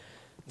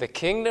The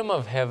kingdom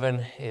of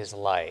heaven is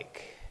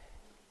like.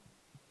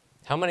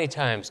 How many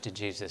times did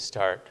Jesus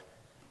start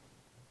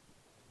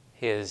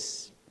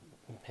his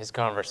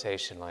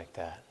conversation like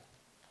that?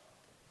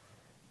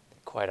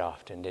 Quite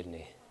often, didn't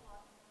he?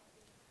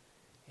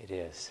 It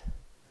is.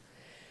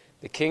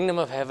 The kingdom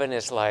of heaven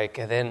is like,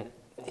 and then,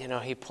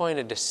 he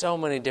pointed to so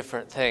many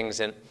different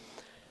things. And,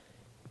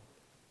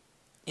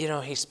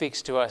 he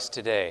speaks to us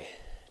today,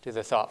 to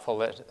the thoughtful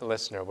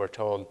listener. We're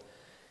told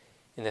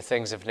in the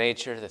things of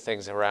nature, the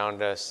things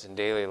around us in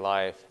daily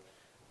life,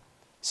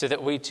 so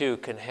that we too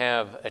can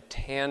have a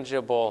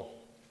tangible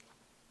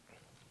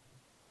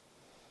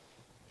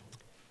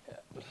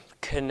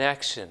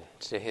connection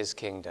to his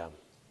kingdom.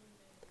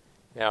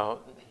 Now,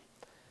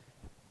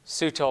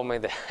 Sue told me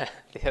that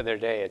the other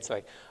day. It's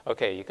like,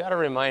 okay, you got to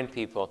remind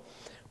people.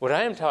 What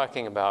I am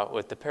talking about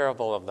with the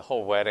parable of the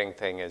whole wedding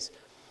thing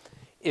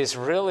is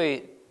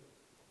really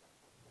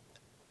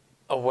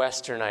a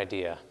Western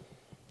idea.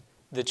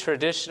 The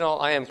traditional,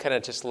 I am kind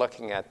of just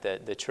looking at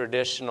the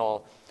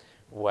traditional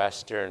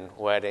Western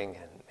wedding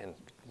and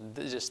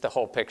just the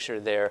whole picture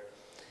there.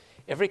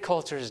 Every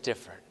culture is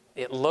different.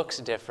 It looks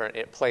different.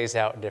 It plays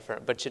out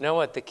different. But you know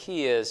what? The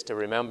key is to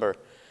remember,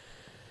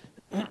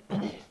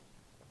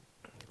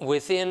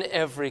 within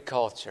every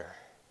culture,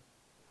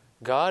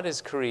 God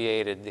has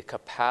created the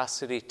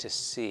capacity to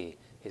see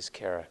his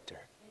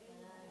character.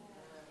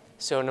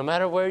 So no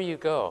matter where you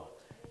go,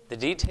 the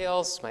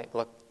details might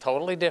look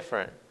totally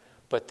different,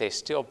 but they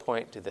still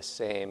point to the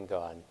same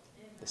God,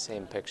 the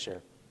same picture.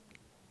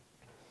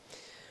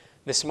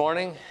 This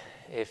morning,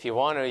 if you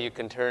want to, you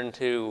can turn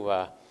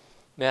to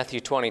Matthew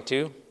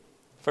 22,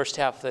 first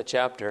half of the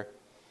chapter.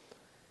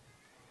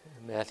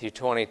 Matthew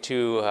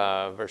 22,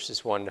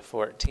 verses 1 to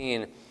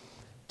 14,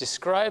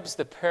 describes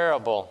the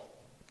parable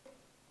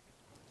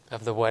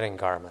of the wedding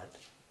garment.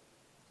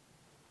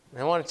 And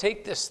I want to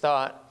take this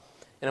thought,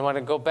 and I want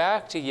to go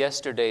back to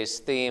yesterday's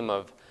theme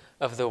of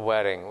the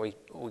wedding. We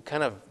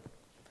kind of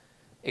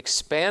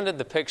expanded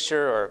the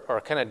picture or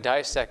kind of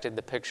dissected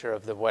the picture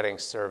of the wedding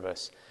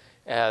service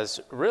as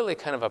really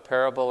kind of a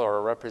parable or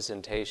a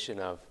representation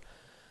of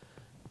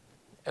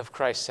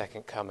Christ's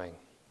second coming.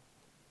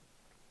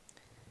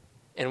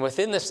 And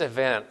within this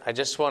event, I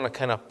just want to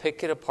kind of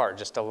pick it apart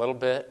just a little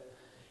bit,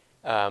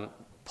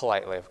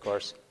 politely, of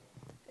course,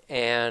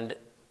 and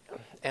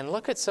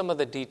look at some of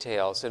the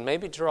details and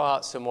maybe draw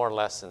out some more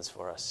lessons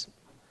for us.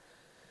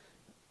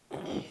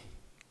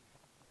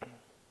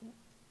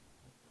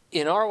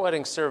 In our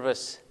wedding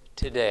service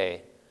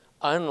today,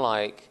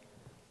 unlike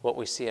what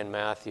we see in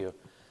Matthew,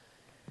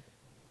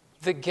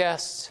 the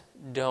guests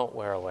don't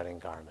wear a wedding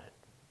garment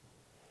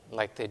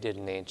like they did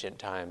in ancient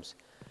times,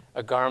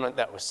 a garment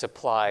that was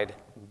supplied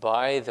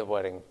by the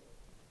wedding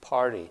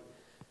party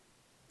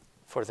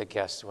for the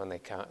guests when they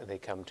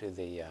come to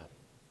the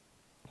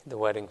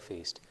wedding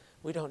feast.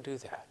 We don't do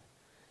that.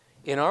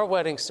 In our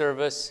wedding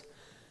service,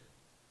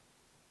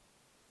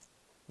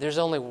 there's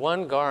only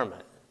one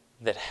garment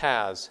that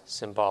has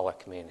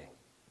symbolic meaning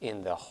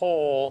in the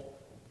whole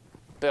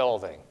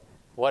building.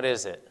 What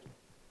is it?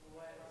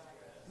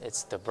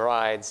 It's the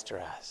bride's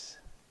dress.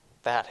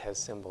 That has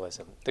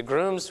symbolism. The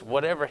groom's,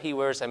 whatever he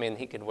wears,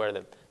 he could wear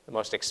the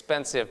most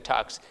expensive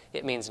tux.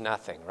 It means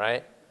nothing,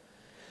 right?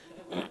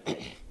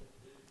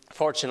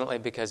 Fortunately,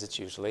 because it's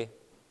usually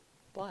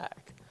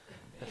black.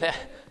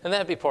 And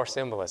that'd be poor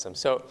symbolism.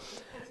 So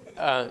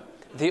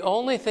the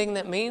only thing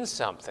that means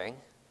something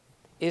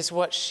is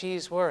what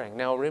she's wearing.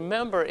 Now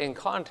remember, in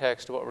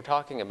context, what we're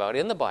talking about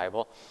in the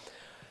Bible,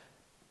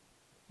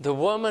 the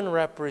woman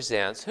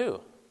represents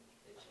who?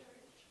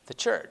 The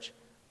church.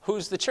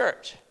 Who's the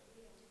church?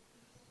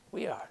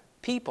 We are.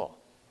 People,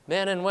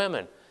 men and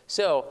women.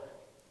 So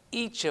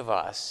each of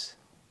us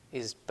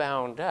is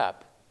bound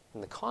up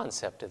in the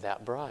concept of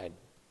that bride.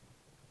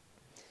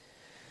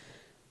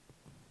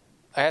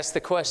 I asked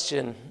the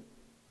question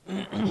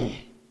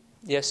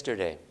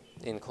yesterday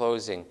in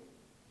closing,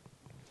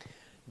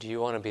 do you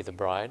want to be the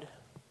bride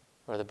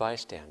or the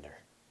bystander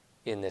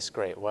in this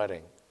great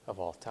wedding of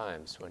all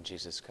times when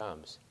Jesus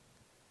comes?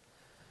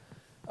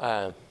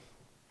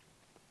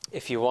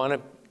 If you want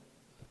to,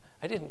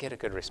 I didn't get a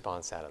good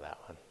response out of that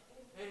one.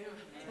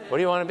 What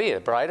do you want to be,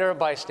 a bride or a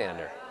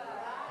bystander?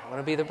 I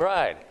want to be the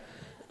bride.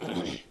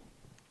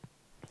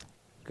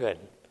 Good.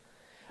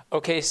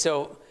 Okay,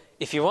 so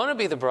if you want to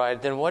be the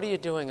bride, then what are you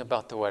doing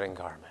about the wedding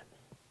garment?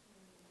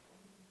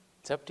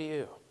 It's up to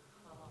you.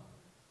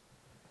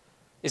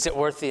 Is it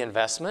worth the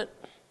investment?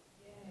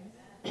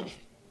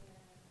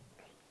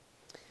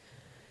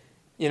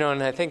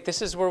 And I think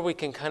this is where we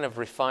can kind of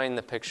refine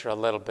the picture a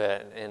little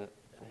bit and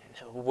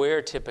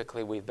where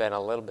typically we've been a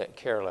little bit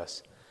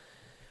careless.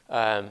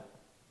 The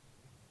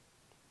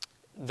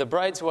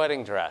bride's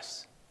wedding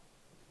dress.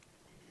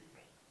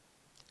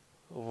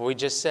 We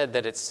just said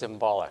that it's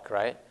symbolic,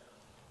 right?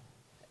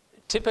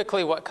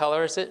 Typically, what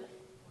color is it?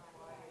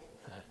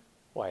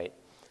 White.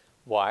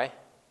 Why?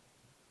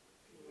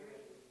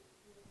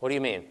 What do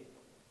you mean?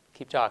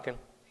 Keep talking.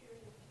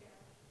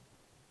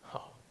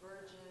 Oh.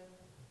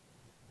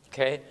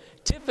 Okay.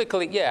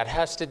 typically, yeah, it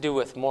has to do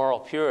with moral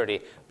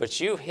purity, but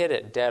you hit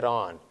it dead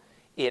on.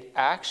 It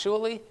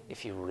actually,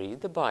 if you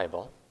read the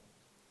Bible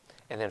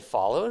and then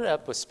follow it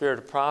up with spirit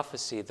of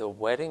prophecy, the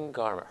wedding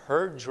garment,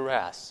 her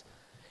dress,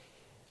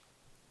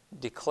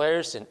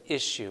 declares an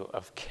issue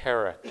of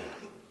character.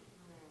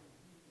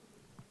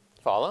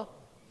 Follow?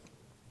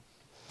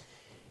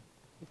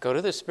 Go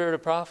to the spirit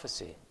of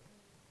prophecy.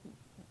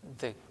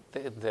 The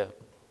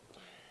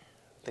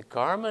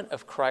garment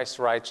of Christ's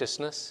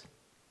righteousness,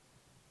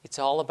 it's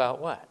all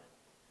about what?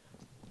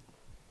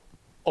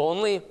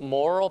 Only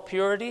moral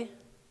purity?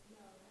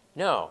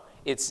 No.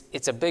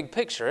 It's a big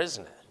picture,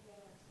 isn't it?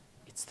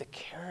 It's the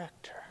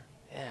character.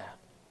 Yeah.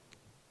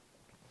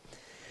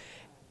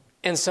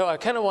 And so I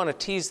kind of want to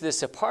tease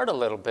this apart a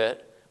little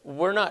bit.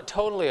 We're not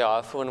totally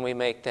off when we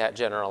make that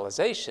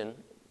generalization,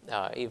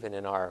 even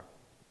in our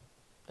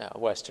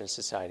Western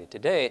society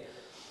today.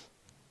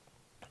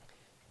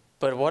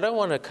 But what I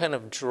want to kind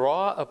of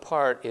draw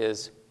apart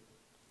is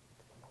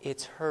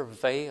it's her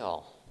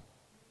veil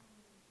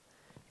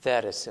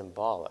that is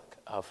symbolic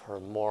of her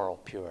moral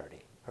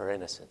purity, her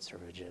innocence, her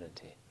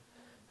virginity.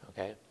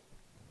 Okay?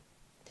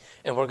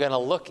 And we're going to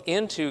look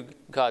into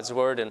God's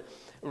Word, and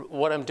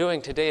what I'm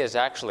doing today is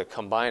actually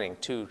combining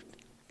two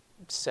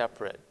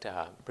separate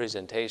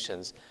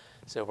presentations,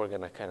 so we're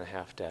going to kind of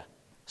have to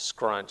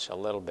scrunch a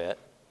little bit.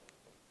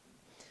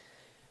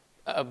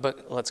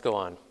 But let's go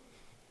on.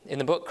 In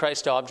the book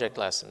Christ Object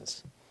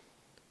Lessons,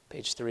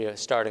 page 3,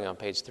 starting on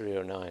page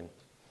 309,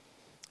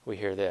 we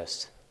hear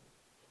this.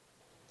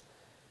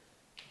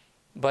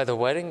 By the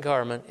wedding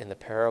garment in the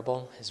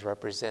parable is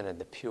represented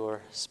the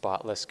pure,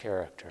 spotless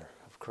character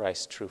of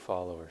Christ's true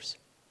followers.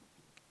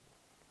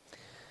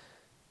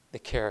 The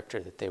character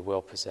that they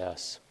will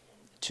possess.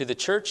 To the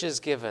church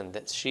is given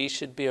that she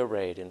should be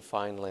arrayed in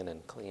fine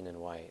linen, clean and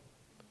white,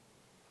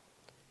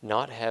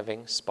 not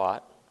having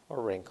spot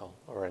or wrinkle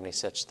or any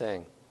such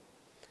thing.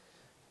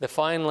 The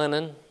fine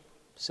linen,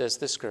 says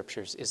the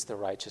Scriptures, is the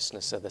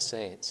righteousness of the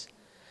saints.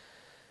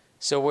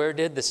 So where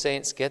did the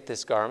saints get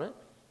this garment?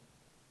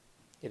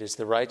 It is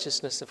the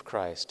righteousness of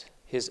Christ,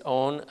 his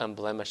own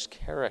unblemished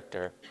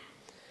character,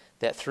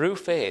 that through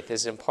faith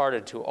is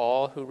imparted to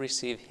all who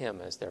receive him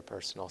as their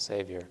personal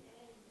Savior.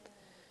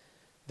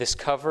 This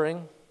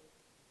covering,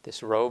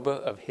 this robe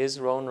of his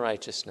own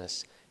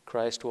righteousness,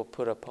 Christ will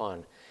put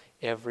upon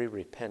every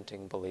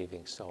repenting,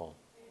 believing soul.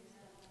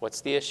 What's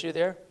the issue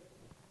there?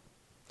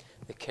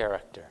 The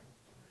character,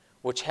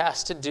 which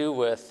has to do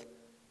with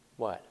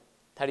what?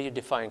 How do you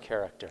define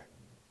character?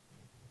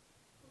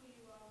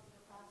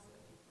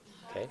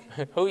 Okay,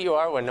 who you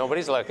are when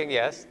nobody's looking,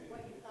 yes.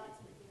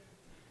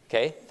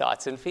 Okay,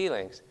 thoughts and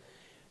feelings.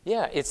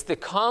 Yeah, it's the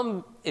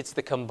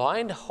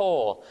combined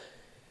whole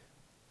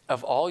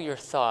of all your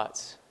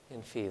thoughts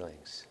and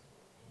feelings.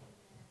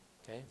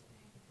 Okay?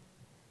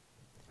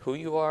 Who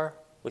you are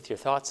with your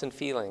thoughts and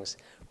feelings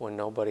when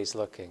nobody's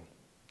looking.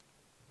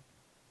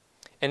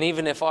 And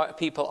even if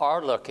people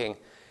are looking,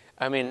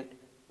 I mean,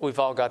 we've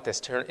all got this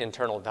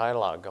internal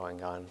dialogue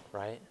going on,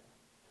 right?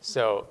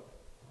 So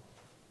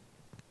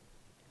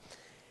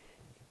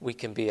we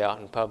can be out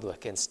in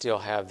public and still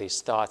have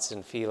these thoughts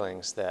and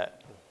feelings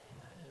that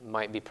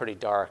might be pretty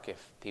dark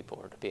if people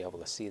were to be able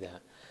to see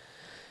that.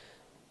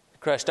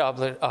 Christ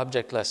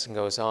Object Lesson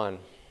goes on. It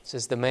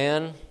says, the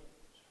man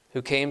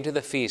who came to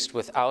the feast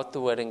without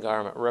the wedding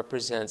garment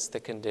represents the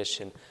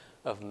condition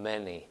of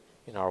many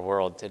in our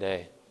world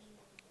today.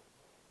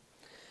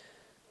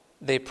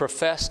 They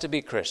profess to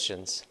be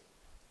Christians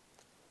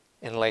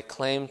and lay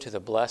claim to the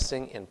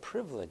blessing and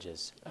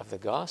privileges of the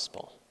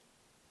gospel.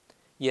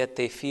 Yet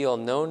they feel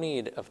no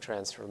need of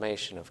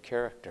transformation of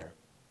character.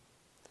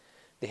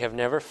 They have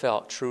never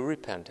felt true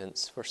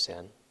repentance for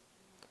sin.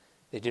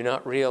 They do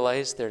not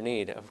realize their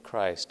need of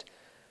Christ,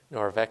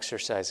 nor of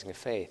exercising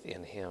faith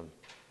in him.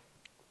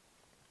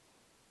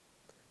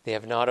 They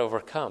have not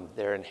overcome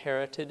their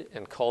inherited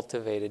and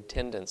cultivated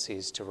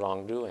tendencies to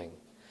wrongdoing.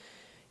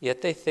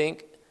 Yet they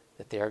think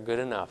that they are good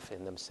enough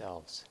in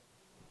themselves.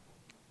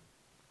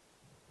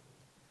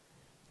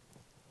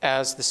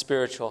 As the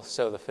spiritual,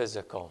 so the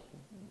physical.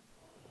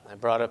 I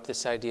brought up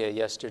this idea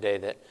yesterday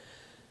that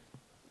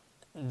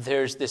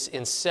there's this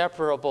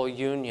inseparable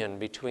union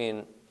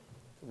between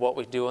what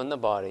we do in the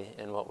body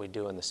and what we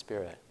do in the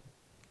spirit.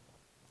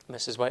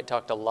 Mrs. White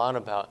talked a lot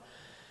about,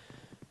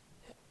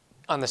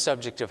 on the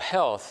subject of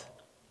health,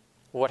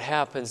 what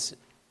happens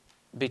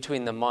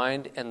between the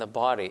mind and the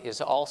body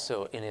is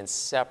also an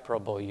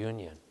inseparable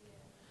union.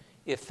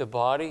 If the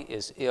body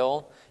is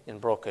ill and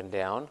broken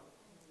down,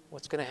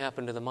 what's going to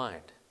happen to the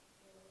mind?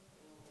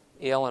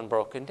 Ill and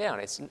broken down.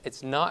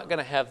 It's not going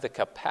to have the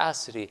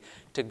capacity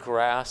to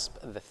grasp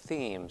the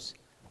themes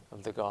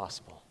of the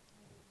gospel.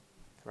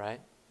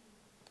 Right?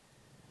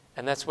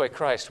 And that's why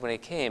Christ, when he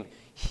came,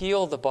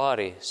 healed the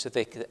body so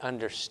they could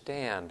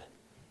understand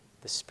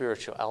the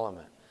spiritual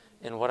element.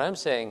 And what I'm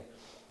saying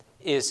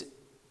is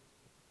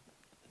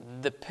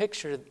the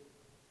picture,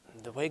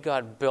 the way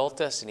God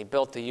built us and he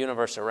built the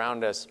universe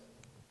around us,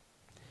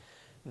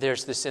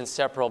 there's this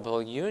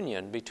inseparable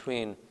union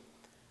between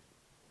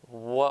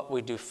what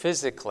we do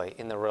physically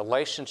in the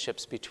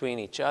relationships between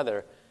each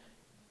other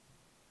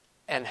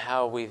and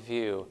how we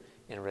view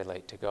and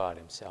relate to God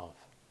himself.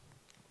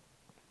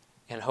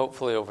 And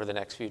hopefully over the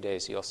next few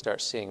days, you'll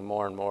start seeing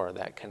more and more of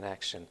that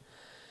connection.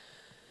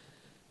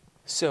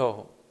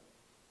 So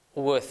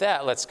with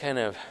that, let's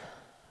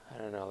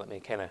let me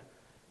kind of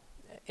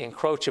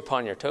encroach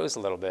upon your toes a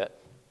little bit.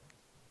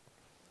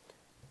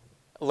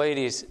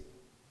 Ladies,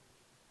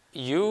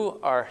 you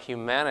are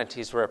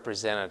humanity's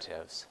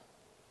representatives.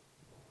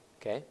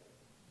 Okay?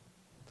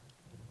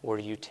 Were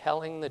you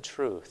telling the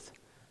truth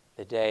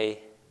the day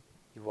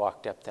you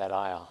walked up that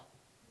aisle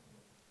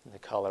in the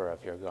color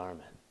of your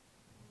garment?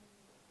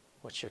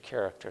 What's your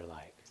character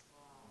like?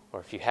 Or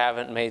if you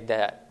haven't made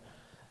that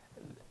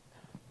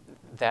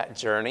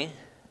journey,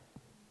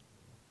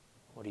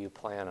 what do you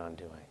plan on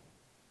doing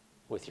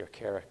with your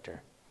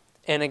character?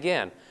 And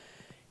again,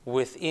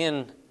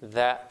 within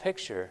that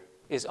picture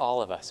is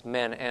all of us,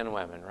 men and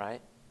women, right?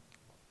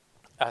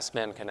 Us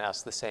men can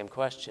ask the same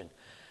question.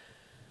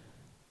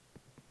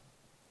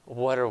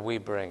 What are we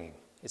bringing?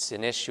 It's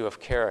an issue of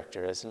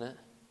character, isn't it?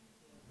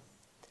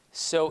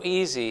 So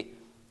easy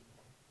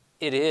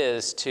it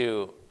is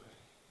to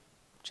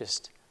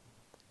just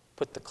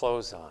put the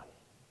clothes on,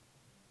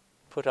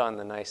 put on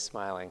the nice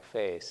smiling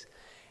face,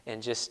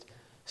 and just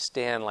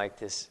stand like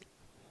this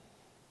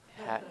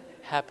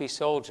happy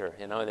soldier,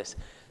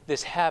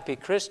 this happy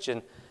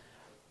Christian.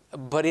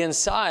 But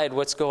inside,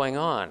 what's going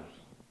on?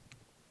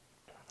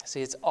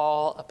 See, it's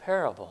all a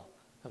parable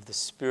of the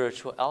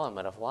spiritual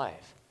element of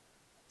life.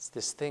 It's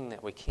this thing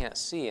that we can't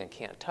see and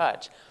can't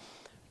touch,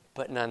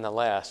 but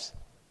nonetheless,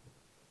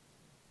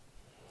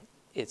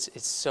 it's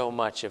so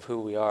much of who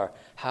we are.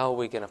 How are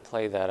we going to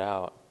play that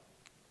out?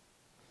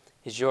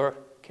 Is your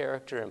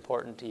character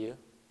important to you?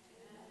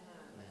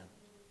 Amen.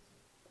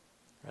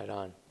 Right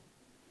on.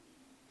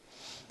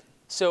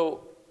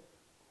 So,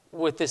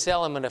 with this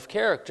element of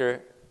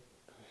character,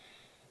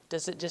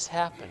 does it just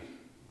happen?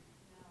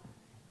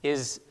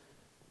 Is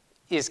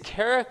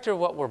character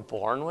what we're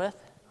born with?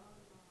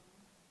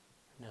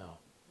 No.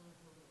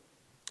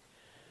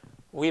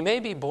 We may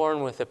be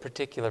born with a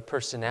particular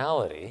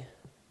personality,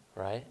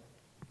 right?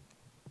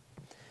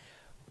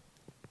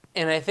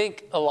 And I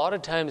think a lot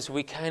of times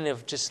we kind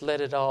of just let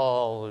it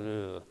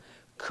all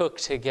cook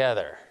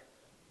together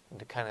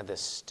into kind of this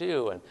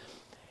stew.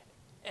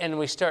 And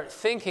we start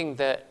thinking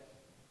that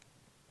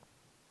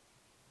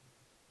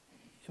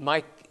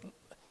my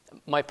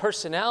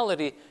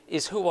personality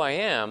is who I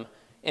am,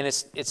 and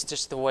it's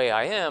just the way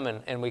I am,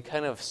 and we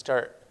kind of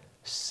start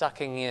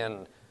sucking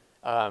in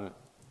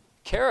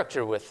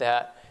character with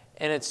that,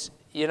 and it's,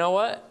 you know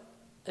what?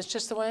 It's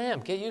just the way I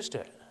am. Get used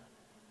to it.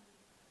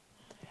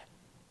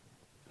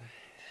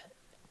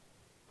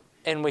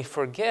 And we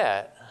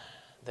forget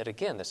that,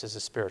 again, this is a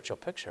spiritual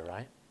picture,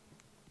 right?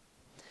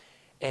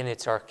 And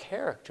it's our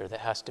character that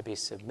has to be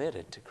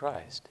submitted to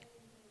Christ.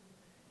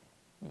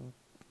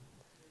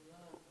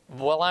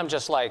 Well, I'm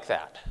just like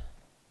that.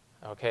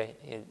 Okay?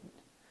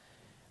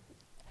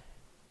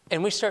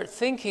 And we start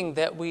thinking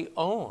that we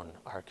own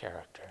our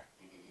character.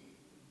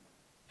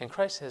 And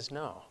Christ says,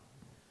 no.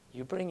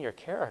 You bring your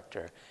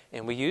character.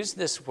 And we use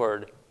this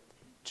word,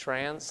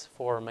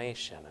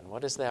 transformation. And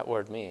what does that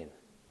word mean?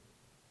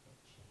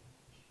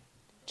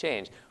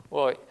 Change.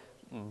 Well,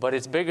 but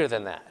it's bigger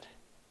than that.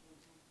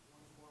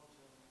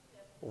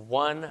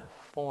 One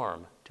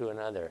form to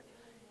another.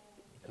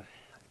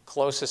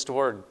 Closest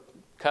word,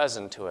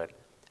 cousin to it,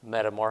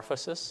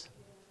 metamorphosis.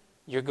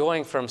 You're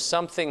going from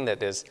something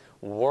that is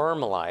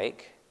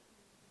worm-like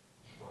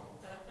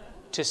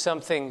to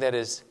something that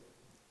is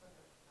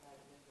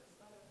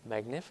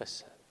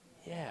magnificent.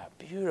 Yeah,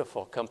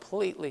 beautiful,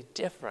 completely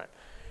different.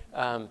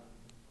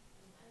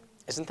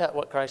 Isn't that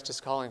what Christ is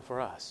calling for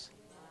us?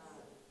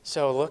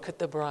 So look at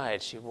the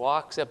bride. She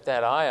walks up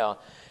that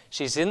aisle.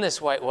 She's in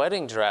this white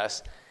wedding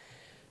dress.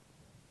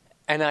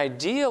 And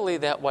ideally,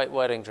 that white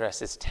wedding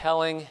dress is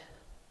telling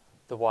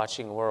the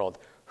watching world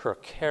her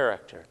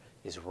character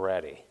is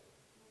ready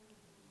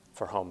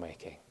for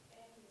homemaking.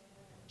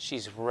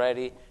 She's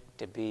ready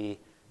to be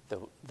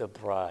the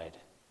bride.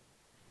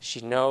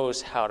 She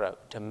knows how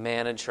to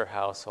manage her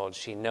household.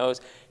 She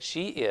knows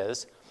she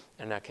is,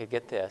 and I could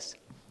get this,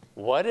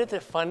 what are the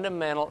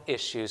fundamental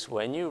issues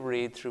when you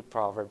read through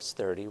Proverbs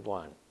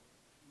 31?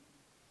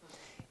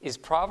 Is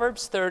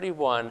Proverbs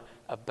 31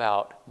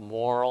 about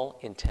moral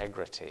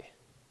integrity?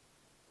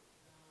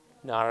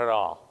 Not at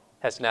all.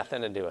 Has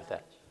nothing to do with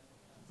that.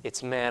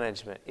 It's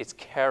management. It's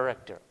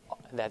character.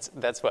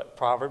 That's what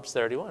Proverbs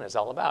 31 is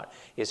all about,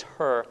 is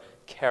her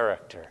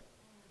character.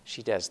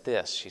 She does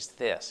this. She's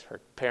this.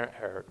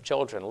 Her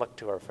children look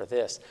to her for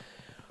this.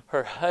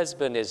 Her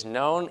husband is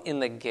known in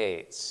the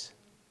gates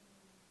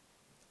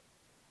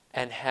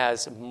and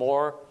has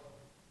more,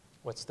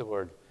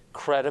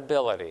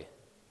 credibility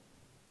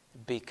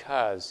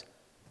because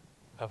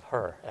of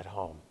her at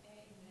home.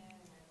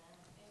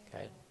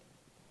 Okay?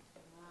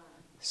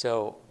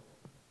 So,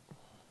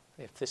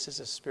 if this is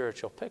a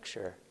spiritual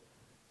picture,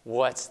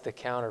 what's the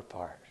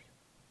counterpart?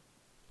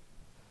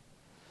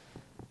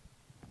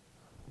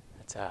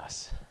 It's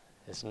us,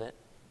 isn't it?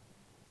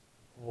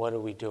 What are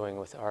we doing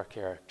with our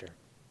character?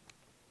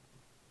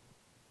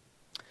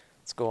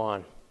 Let's go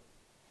on.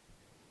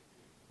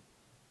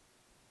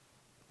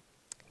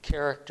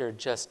 Character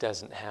just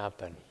doesn't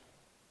happen.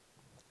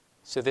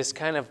 So this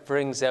kind of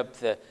brings up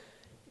the,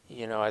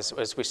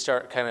 as we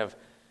start kind of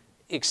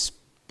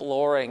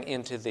exploring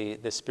into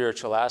the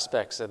spiritual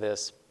aspects of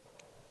this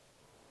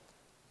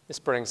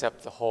brings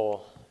up the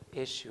whole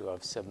issue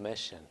of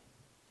submission.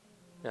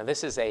 Now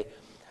this is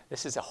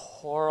a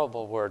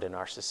horrible word in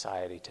our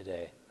society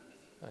today,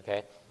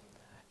 okay?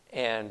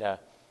 And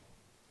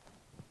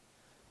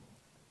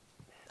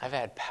I've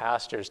had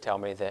pastors tell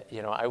me that,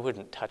 I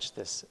wouldn't touch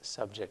this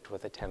subject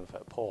with a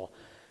 10-foot pole.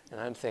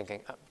 And I'm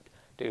thinking,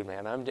 dude,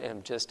 man,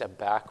 I'm just a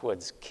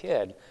backwoods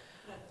kid.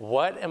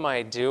 What am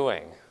I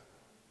doing?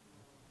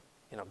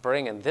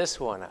 Bringing this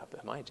one up.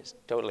 Am I just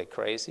totally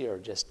crazy or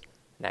just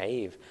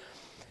naive?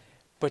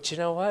 But you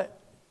know what?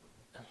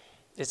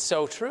 It's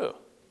so true.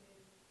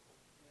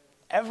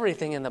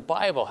 Everything in the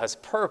Bible has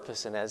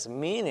purpose and has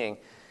meaning.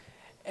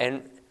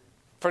 And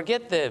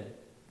forget the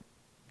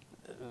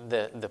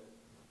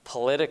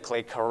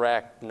politically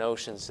correct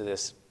notions of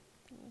this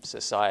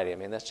society. I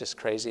mean, that's just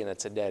crazy and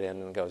it's a dead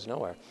end and goes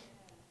nowhere.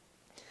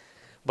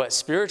 But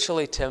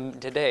spiritually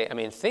today, I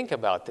mean, think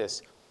about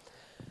this.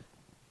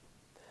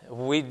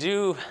 We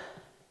do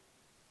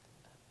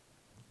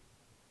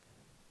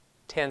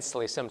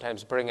tensely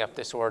sometimes bring up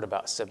this word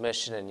about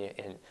submission,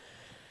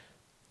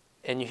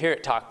 and you hear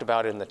it talked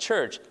about in the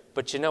church.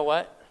 But you know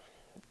what?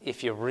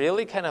 If you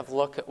really kind of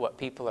look at what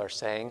people are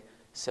saying,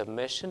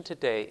 submission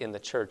today in the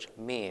church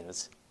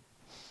means,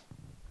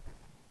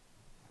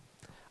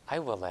 I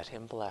will let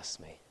him bless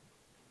me.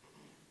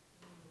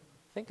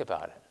 Think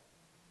about it.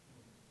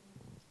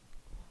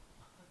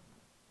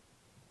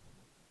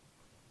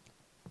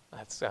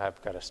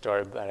 I've got a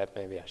story about it.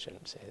 Maybe I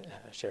shouldn't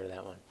share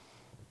that one.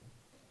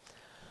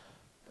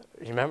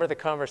 You remember the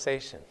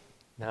conversation?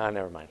 No,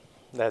 never mind.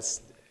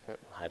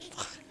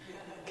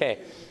 Okay.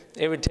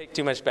 It would take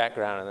too much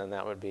background, and then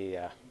that would be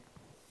a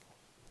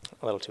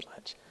little too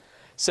much.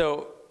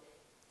 So,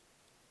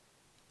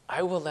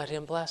 I will let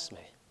him bless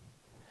me.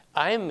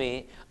 I'm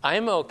me.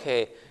 I'm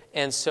okay.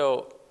 And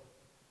so,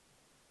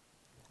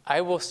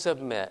 I will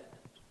submit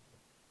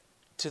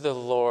to the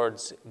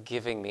Lord's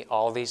giving me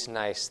all these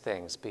nice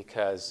things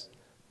because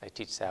I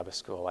teach Sabbath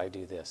school, I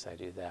do this, I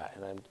do that.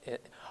 And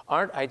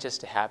aren't I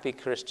just a happy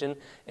Christian?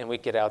 And we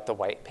get out the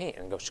white paint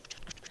and go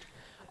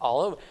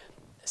all over.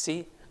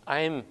 See,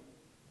 I'm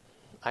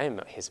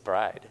his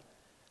bride.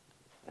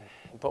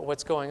 But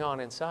what's going on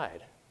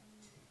inside?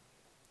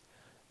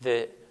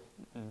 The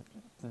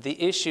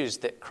issues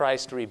that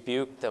Christ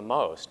rebuked the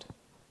most,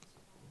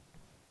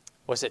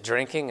 was it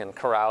drinking and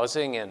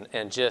carousing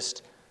and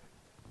just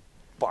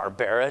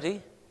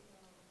barbarity?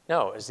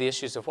 No, it was the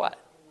issues of what?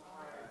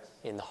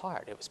 In the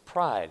heart. It was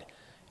pride,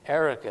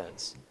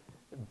 arrogance,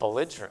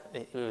 belligerent.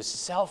 It was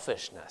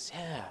selfishness.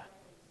 Yeah.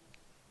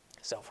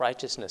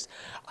 Self-righteousness.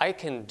 I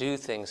can do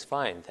things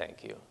fine,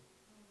 thank you.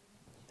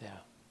 Yeah.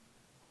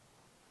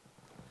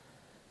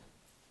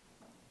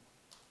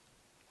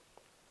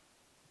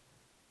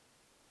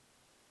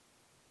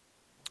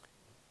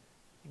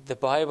 The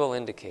Bible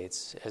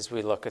indicates, as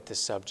we look at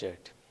this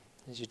subject,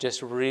 as you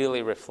just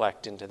really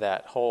reflect into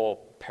that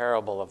whole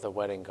parable of the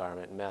wedding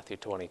garment in Matthew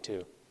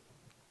 22.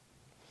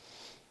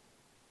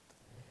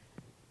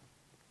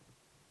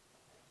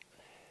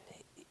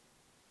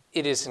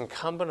 It is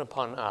incumbent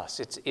upon us,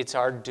 it's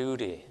our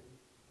duty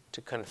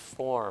to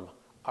conform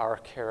our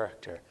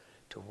character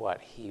to what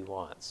he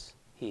wants,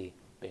 he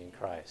being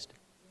Christ,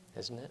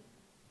 isn't it?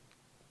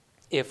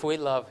 If we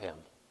love him,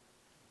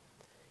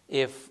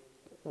 if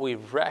we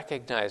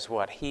recognize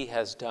what he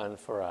has done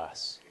for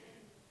us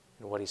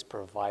and what he's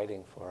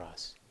providing for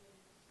us,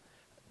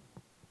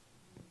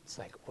 it's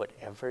like,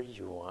 whatever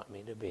you want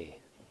me to be,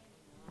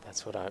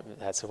 that's what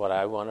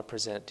I want to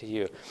present to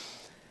you.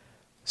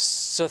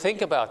 So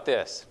think about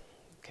this.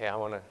 Okay, I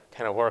want to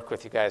kind of work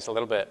with you guys a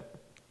little bit.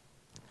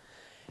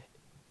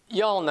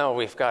 Y'all know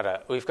we've got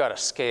a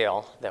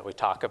scale that we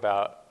talk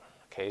about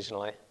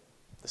occasionally,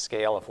 the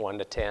scale of 1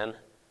 to 10.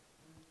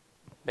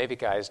 Maybe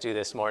guys do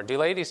this more. Do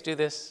ladies do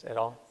this at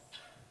all?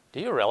 Do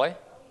you really?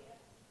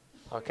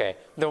 Okay,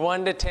 the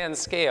 1 to 10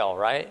 scale,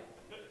 right?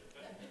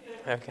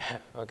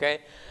 Okay.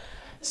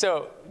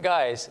 So,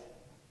 guys,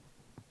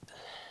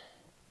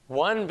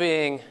 1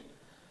 being,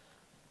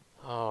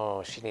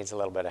 oh, she needs a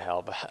little bit of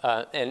help.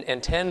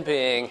 And 10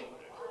 being,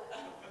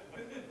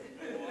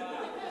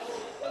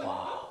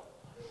 wow.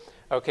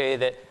 Okay,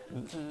 that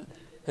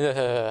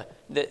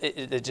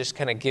just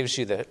kind of gives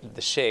you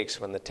the shakes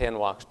when the 10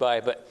 walks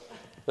by. But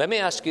let me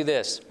ask you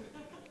this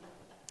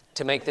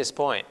to make this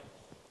point.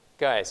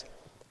 Guys,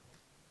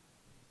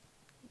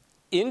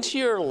 into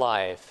your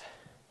life,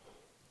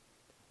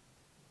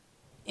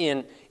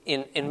 in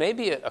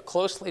maybe a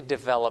closely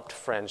developed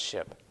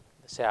friendship,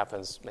 this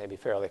happens maybe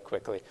fairly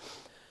quickly,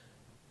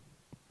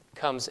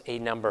 comes a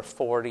number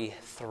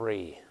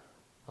 43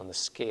 on the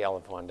scale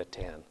of 1 to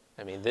 10.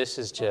 I mean, this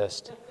is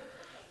just,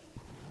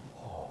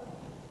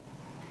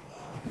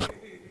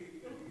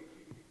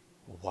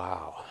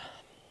 Wow.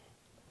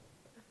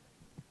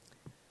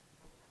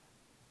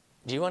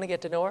 Do you want to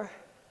get to know her?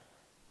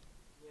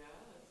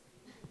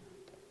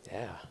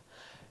 Yeah.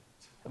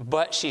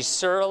 But she's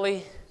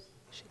surly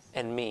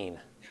and mean.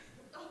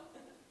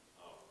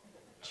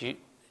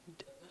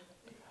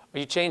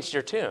 You changed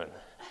your tune.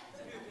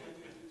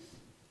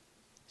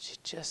 She's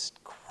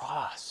just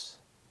cross.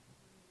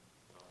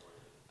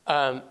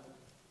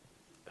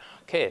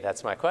 Okay,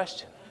 that's my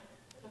question.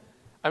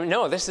 I mean,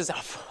 no, this is a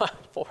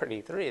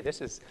 43.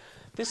 This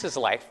is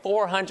like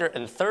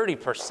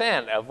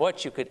 430% of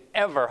what you could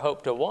ever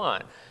hope to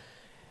want.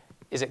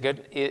 Is it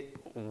good?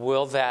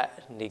 Will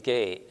that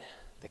negate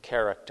the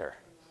character?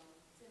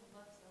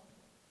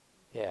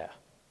 Yeah,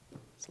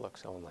 it's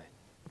looks only.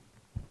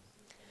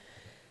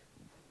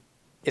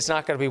 It's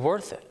not going to be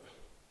worth it.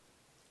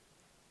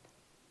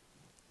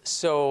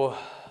 So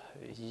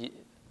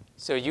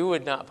you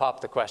would not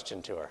pop the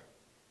question to her,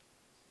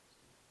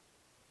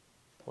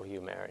 will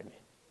you marry me?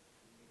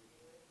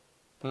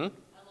 A lot of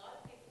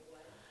people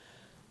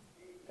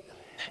would.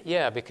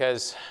 Yeah,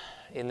 because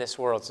in this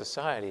world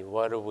society,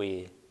 what are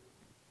we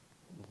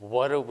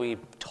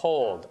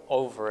told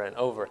over and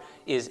over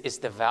is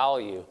the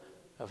value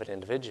of an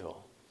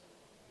individual.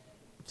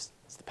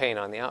 It's the pain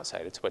on the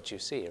outside. It's what you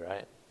see,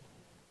 right?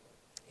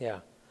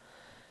 Yeah.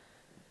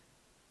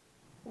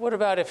 What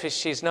about if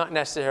she's not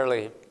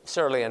necessarily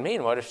surly and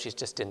mean? What if she's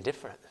just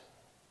indifferent?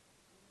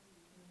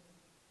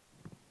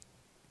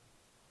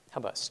 How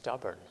about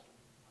stubborn?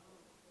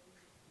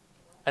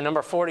 And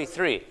number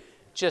 43,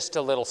 just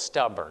a little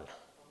stubborn.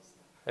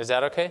 Is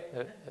that okay?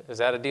 Is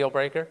that a deal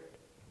breaker?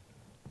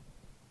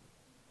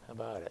 How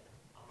about it?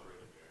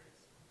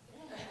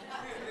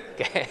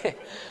 Okay.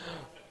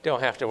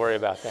 Don't have to worry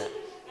about that.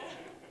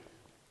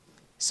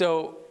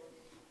 So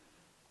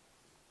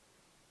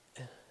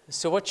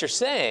what you're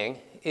saying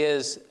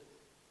is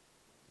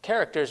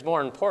character is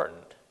more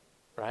important,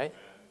 right?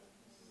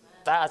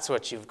 That's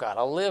what you've got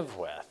to live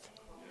with.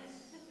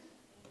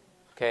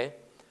 Okay?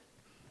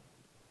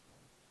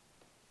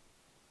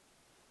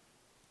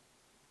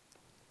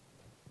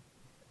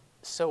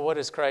 So what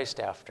is Christ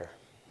after?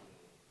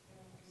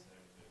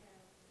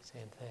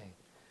 Same thing.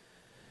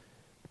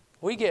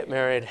 We get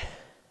married,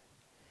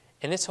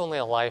 and it's only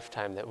a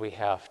lifetime that we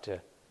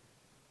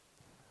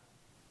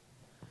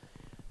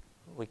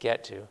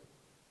get to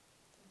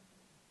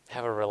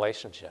have a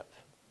relationship,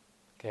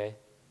 okay?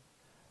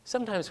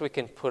 Sometimes we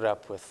can put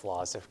up with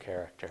flaws of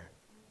character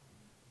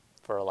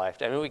for a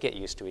lifetime. I mean, we get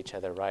used to each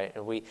other, right?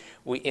 And we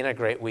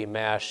integrate, we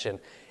mesh,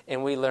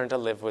 and we learn to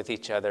live with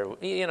each other,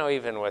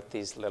 even with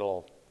these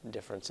little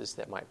differences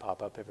that might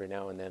pop up every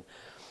now and then.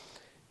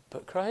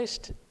 But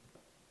Christ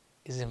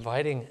is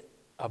inviting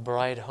a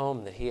bride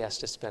home that he has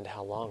to spend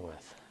how long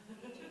with?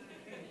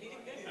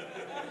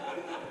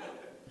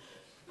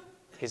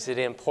 Is it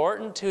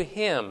important to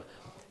him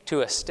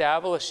to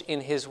establish in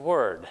his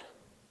word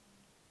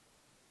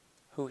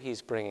who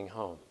he's bringing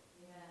home?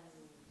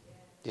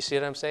 Do you see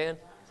what I'm saying?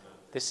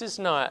 This is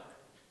not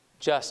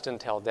just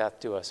until death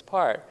do us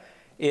part.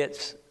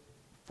 It's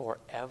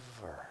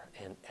forever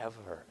and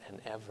ever and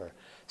ever.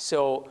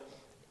 So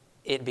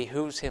it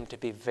behooves him to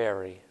be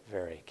very,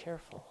 very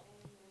careful,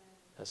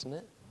 doesn't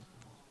it?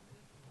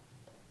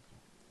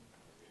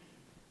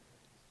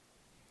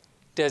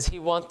 Does he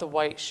want the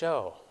white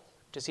show?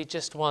 Does he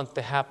just want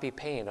the happy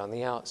paint on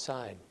the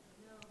outside?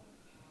 No.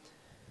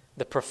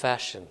 The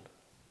profession.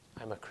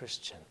 I'm a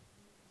Christian.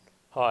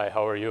 Hi,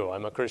 how are you?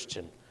 I'm a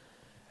Christian.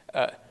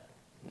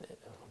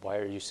 Why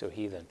are you so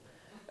heathen?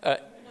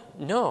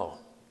 No.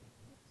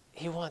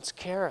 He wants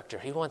character.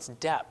 He wants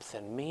depth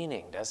and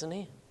meaning, doesn't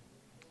he?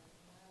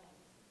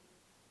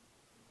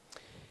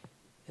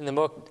 In the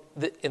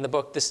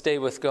book, This Day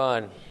with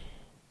God,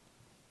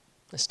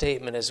 a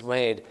statement is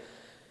made,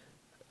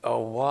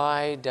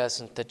 why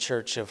doesn't the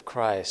Church of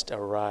Christ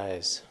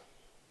arise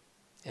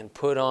and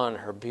put on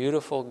her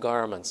beautiful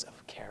garments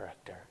of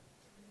character?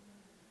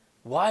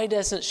 Why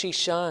doesn't she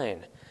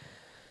shine?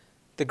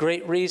 The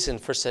great reason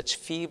for such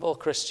feeble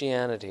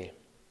Christianity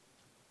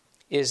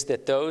is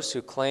that those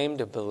who claim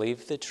to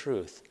believe the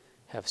truth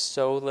have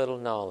so little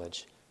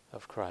knowledge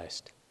of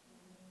Christ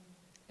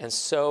and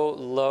so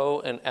low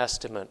an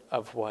estimate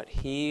of what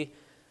he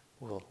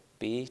will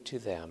be to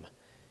them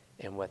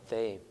and what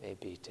they may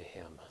be to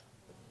him.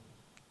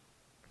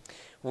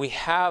 We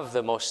have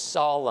the most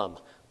solemn,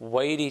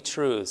 weighty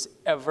truths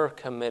ever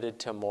committed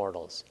to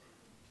mortals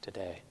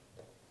today.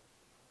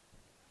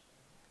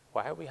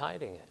 Why are we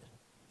hiding it?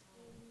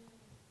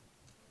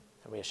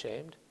 Are we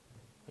ashamed?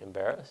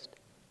 Embarrassed?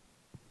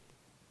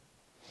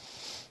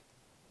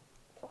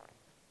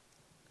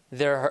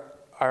 There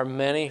are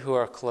many who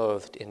are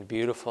clothed in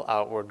beautiful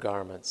outward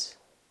garments,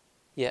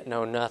 yet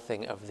know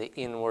nothing of the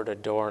inward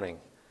adorning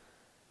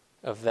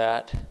of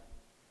that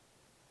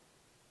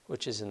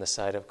which is in the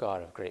sight of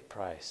God of great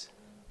price.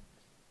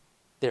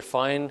 Their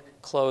fine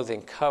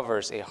clothing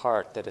covers a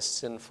heart that is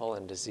sinful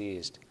and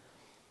diseased,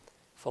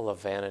 full of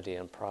vanity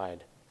and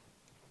pride.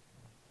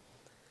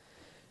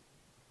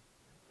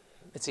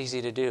 It's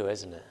easy to do,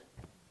 isn't it?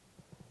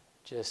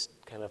 Just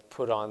kind of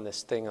put on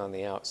this thing on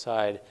the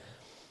outside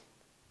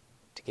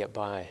to get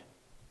by.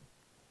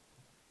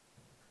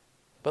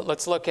 But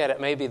let's look at it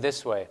maybe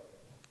this way.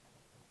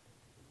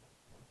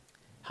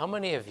 How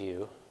many of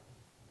you,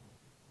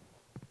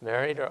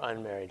 married or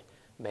unmarried,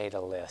 made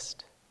a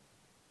list?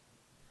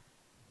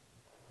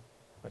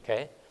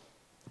 Okay?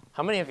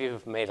 How many of you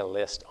have made a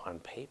list on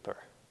paper?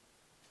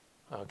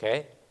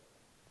 Okay?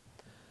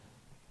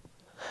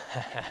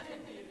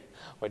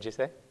 What'd you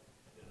say?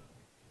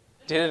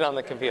 Did it on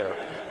the computer.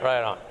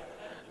 Right on.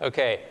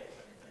 Okay.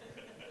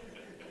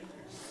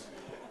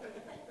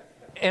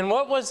 And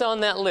what was on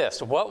that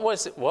list? What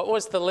was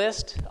the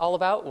list all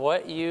about?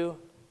 What you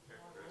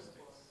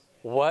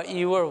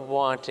were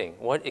wanting,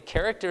 what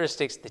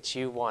characteristics that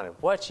you wanted,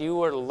 what you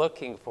were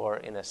looking for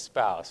in a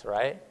spouse,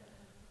 right?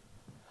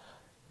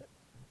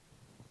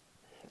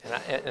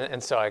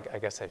 And so I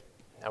guess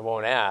I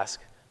won't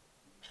ask.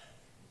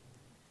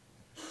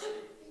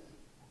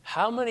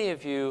 How many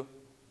of you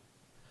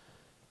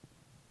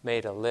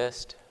made a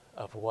list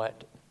of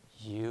what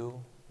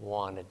you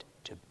wanted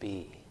to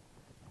be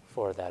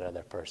for that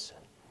other person?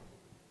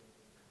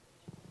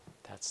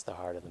 That's the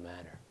heart of the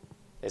matter,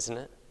 isn't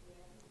it?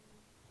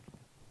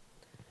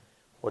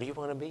 What do you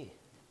want to be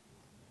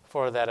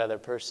for that other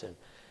person?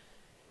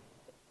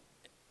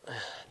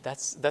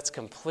 That's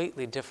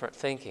completely different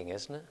thinking,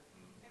 isn't it?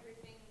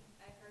 Everything,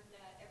 I heard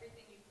that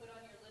everything you put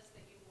on your list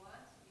that you want,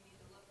 you need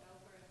to look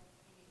over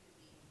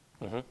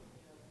and you need to be.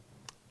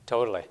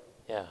 Totally,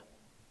 yeah.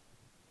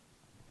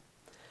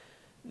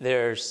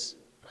 There's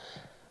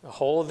a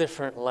whole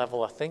different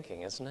level of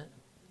thinking, isn't it?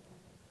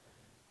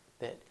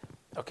 That,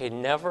 okay,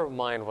 never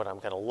mind what I'm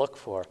going to look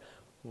for.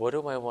 What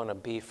do I want to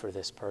be for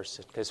this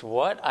person? Because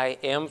what I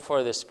am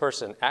for this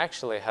person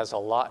actually has a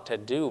lot to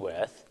do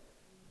with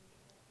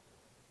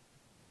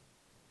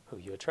who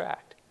you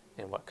attract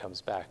and what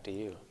comes back to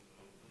you.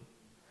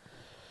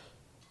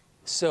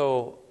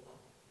 So,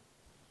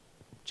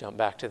 jump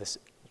back to this,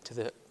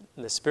 to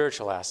the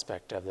spiritual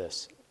aspect of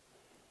this.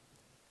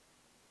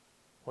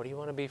 What do you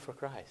want to be for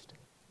Christ?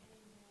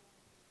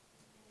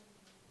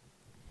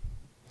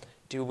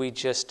 Do we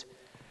just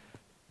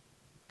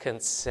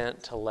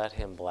consent to let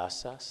him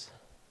bless us?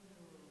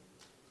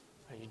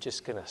 Are you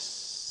just going to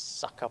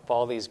suck up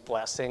all these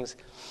blessings?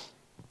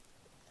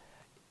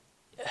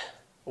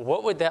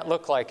 What would that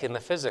look like in the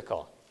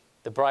physical?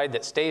 The bride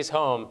that stays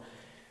home,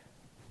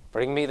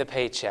 bring me the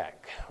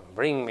paycheck,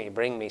 bring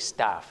me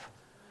stuff.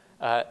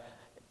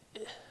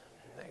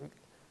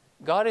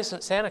 God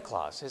isn't Santa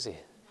Claus, is he?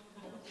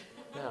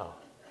 No.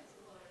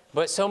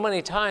 But so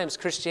many times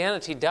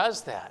Christianity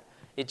does that.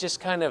 It just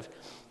kind of,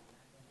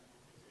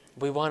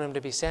 we want him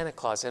to be Santa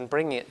Claus and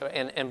bring it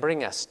and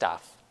bring us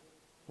stuff,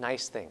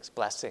 nice things,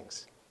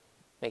 blessings,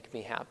 make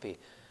me happy.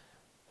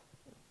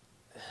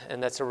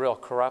 And that's a real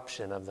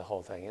corruption of the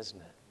whole thing, isn't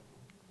it?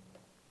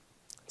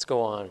 Let's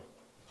go on.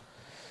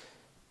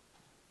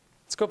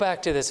 Let's go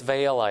back to this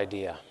veil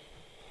idea.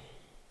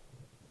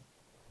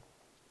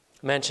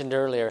 Mentioned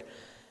earlier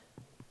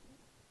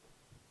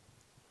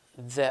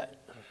that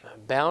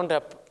bound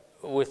up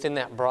within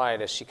that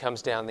bride as she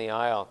comes down the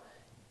aisle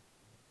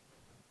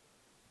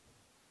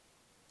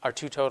are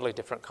two totally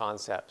different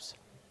concepts.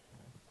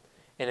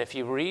 And if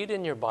you read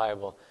in your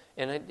Bible,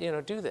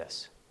 and do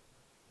this.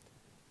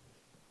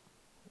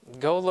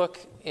 Go look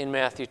in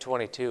Matthew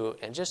 22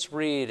 and just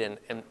read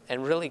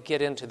and really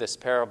get into this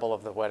parable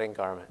of the wedding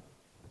garment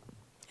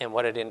and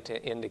what it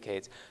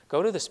indicates.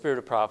 Go to the Spirit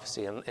of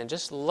Prophecy and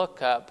just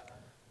look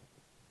up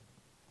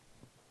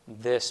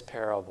this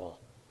parable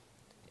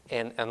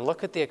and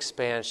look at the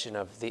expansion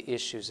of the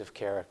issues of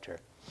character.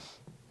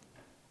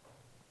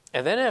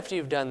 And then after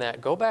you've done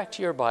that, go back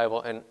to your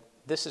Bible, and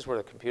this is where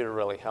the computer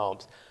really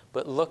helps,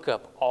 but look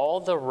up all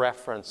the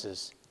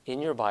references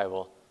in your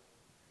Bible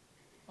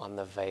on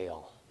the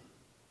veil.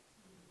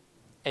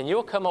 And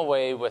you'll come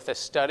away with a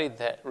study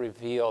that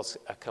reveals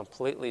a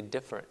completely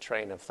different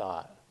train of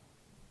thought.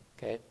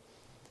 Okay?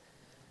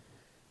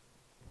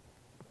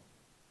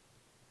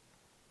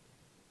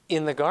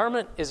 In the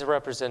garment is a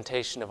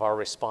representation of our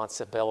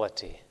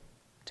responsibility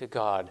to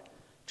God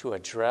to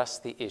address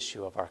the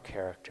issue of our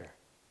character.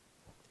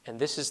 And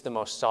this is the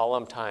most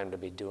solemn time to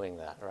be doing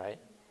that, right?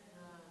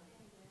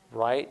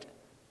 Right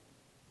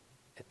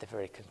at the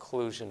very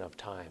conclusion of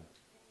time.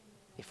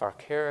 If our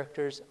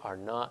characters are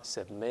not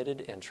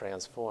submitted and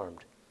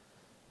transformed,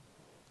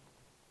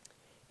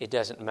 it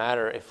doesn't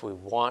matter if we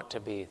want to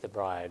be the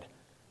bride.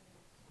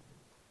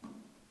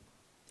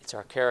 It's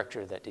our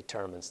character that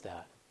determines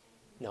that,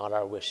 not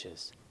our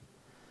wishes.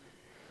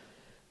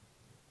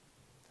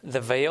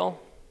 The veil,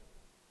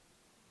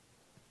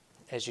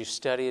 as you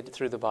study it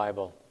through the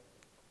Bible,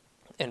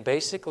 and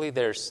basically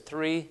there's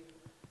three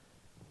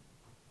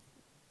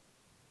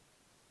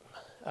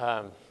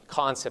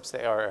concepts.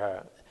 They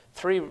are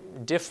three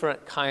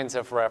different kinds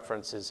of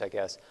references, I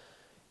guess,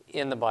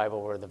 in the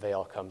Bible where the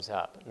veil comes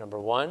up. Number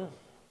one,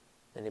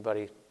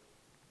 anybody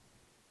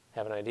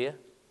have an idea?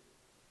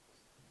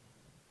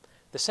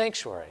 The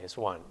sanctuary is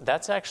one.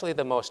 That's actually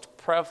the most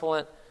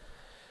prevalent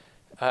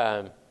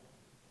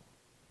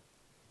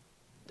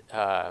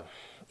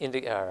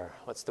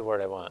what's the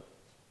word I want?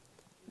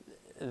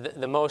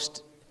 The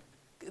most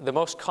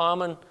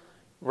common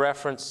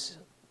reference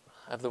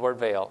of the word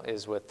veil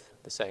is with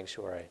the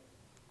sanctuary.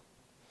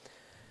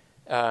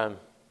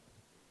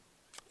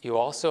 You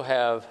also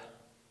have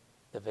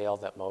the veil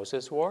that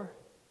Moses wore.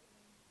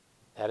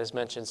 That is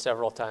mentioned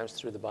several times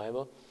through the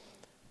Bible.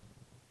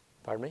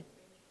 Pardon me?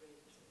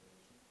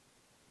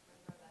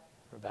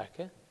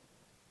 Rebecca.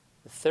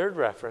 The third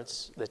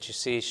reference that you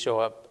see show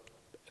up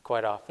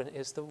quite often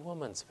is the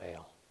woman's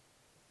veil.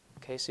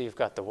 Okay, so you've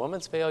got the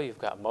woman's veil, you've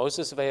got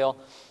Moses' veil,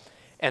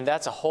 and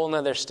that's a whole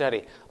nother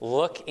study.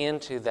 Look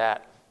into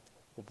that,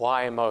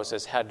 why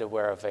Moses had to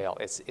wear a veil.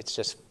 It's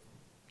just,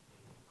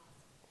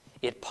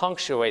 it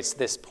punctuates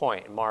this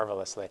point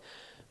marvelously.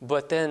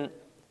 But then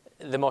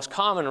the most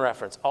common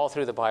reference all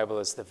through the Bible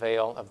is the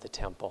veil of the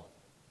temple.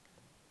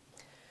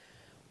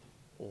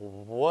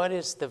 What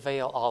is the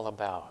veil all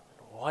about?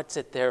 What's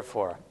it there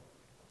for?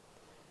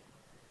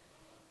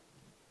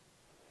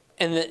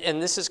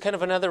 And this is kind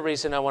of another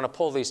reason I want to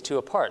pull these two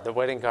apart, the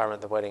wedding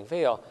garment, the wedding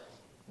veil.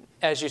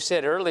 As you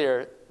said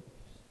earlier,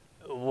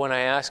 when I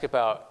asked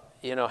about,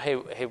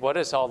 hey, what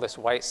does all this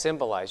white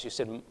symbolize? You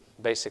said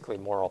basically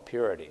moral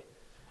purity.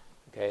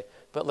 Okay,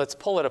 but let's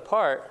pull it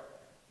apart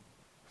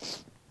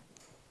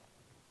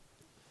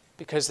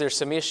because there's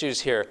some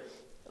issues here.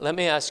 Let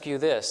me ask you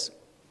this.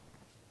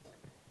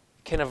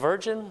 Can a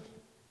virgin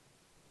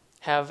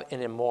have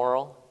an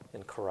immoral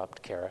and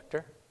corrupt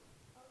character?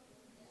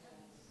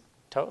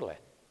 Totally.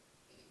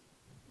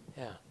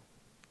 Yeah.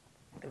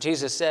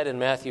 Jesus said in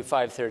Matthew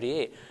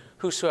 5:38,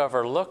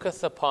 "Whosoever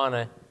looketh upon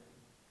a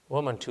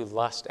woman to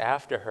lust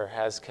after her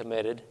has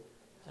committed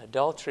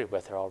adultery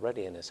with her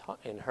already in his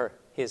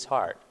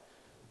heart."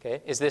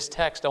 Okay? Is this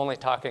text only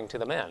talking to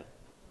the men?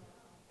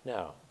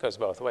 No. It goes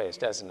both ways,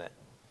 doesn't it?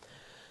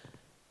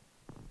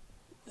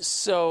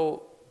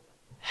 So,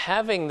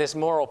 having this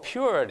moral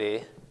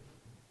purity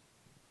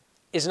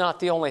is not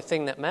the only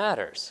thing that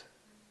matters,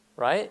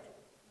 right?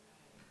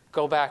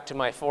 Go back to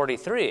my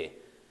 43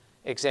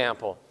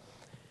 example.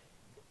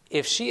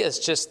 If she is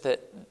just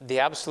the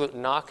absolute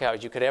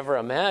knockout you could ever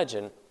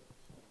imagine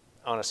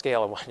on a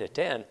scale of 1 to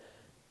 10,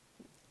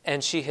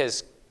 and she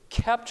has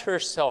kept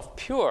herself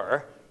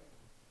pure,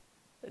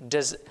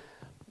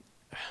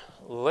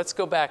 let's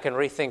go back and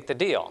rethink the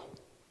deal.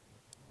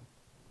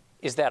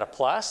 Is that a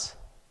plus?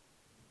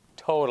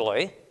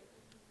 Totally.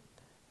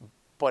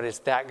 But is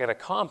that going to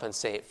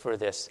compensate for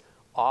this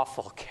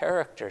awful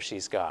character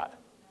she's got?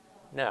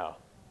 No.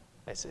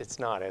 It's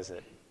not, is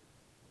it?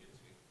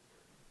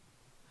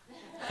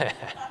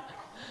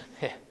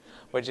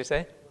 What'd you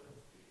say?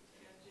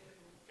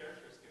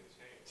 Characters can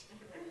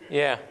change.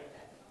 Yeah,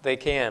 they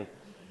can.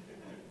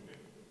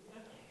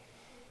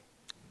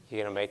 You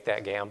going to make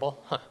that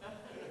gamble?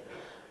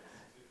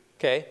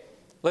 Okay,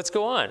 let's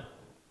go on.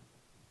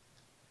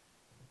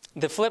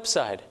 The flip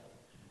side.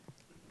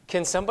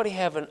 Can somebody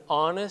have an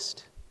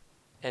honest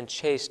and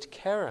chaste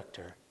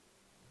character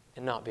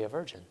and not be a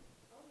virgin?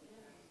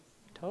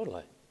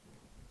 Totally.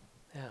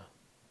 Yeah.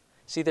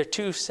 See, they're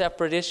two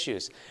separate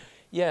issues.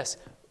 Yes,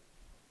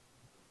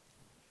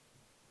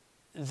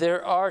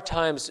 there are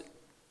times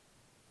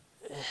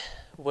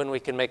when we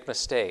can make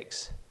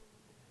mistakes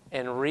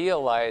and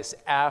realize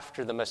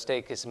after the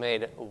mistake is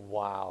made,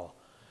 wow,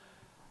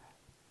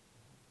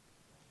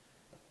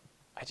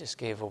 I just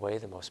gave away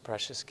the most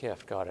precious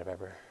gift God had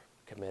ever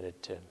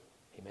committed to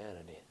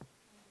humanity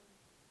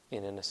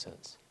in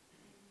innocence.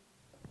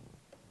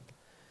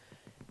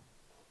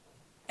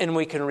 And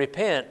we can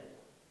repent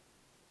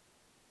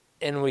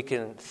and we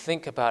can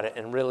think about it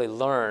and really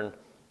learn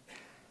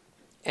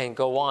and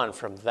go on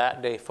from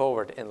that day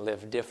forward and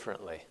live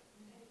differently.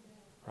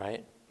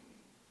 Right?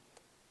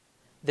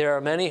 There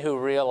are many who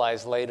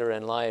realize later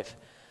in life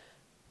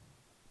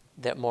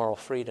that moral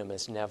freedom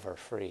is never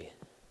free.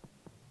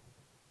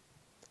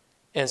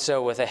 And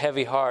so with a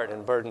heavy heart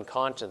and burdened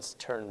conscience,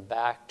 turn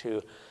back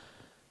to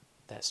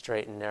that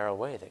straight and narrow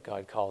way that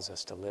God calls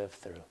us to live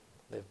through,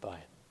 live by.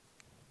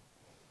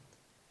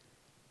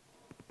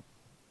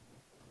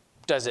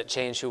 Does it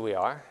change who we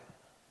are?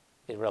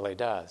 It really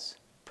does.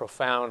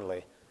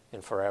 Profoundly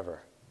and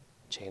forever.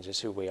 It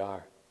changes who we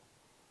are.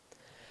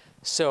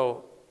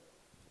 So,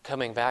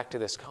 coming back to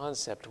this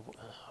concept,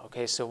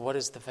 okay, so what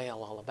is the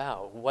veil all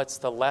about? What's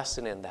the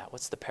lesson in that?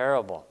 What's the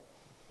parable?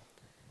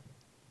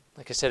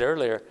 Like I said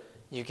earlier,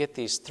 you get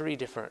these three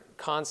different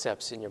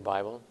concepts in your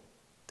Bible: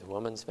 the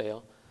woman's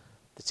veil,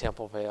 the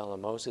temple veil,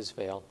 and Moses'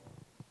 veil.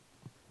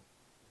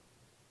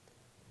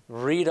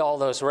 Read all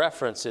those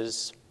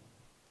references,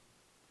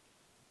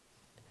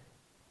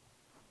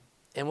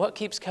 and what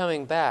keeps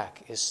coming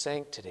back is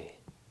sanctity,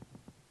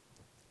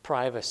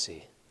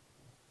 privacy,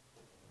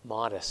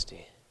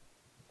 modesty.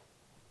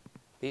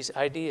 These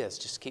ideas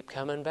just keep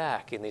coming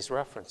back in these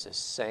references: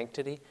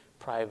 sanctity,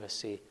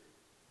 privacy,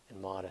 and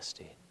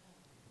modesty.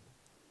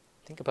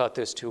 Think about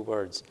those two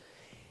words.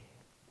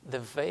 The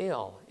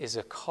veil is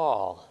a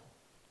call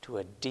to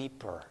a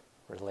deeper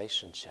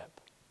relationship.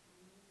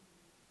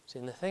 See,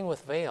 and the thing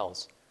with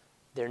veils,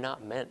 they're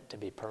not meant to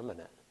be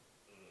permanent.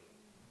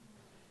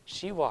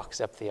 She walks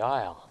up the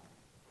aisle,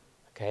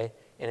 okay?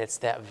 And it's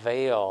that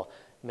veil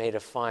made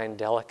of fine,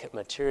 delicate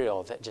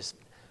material that just,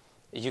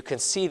 you can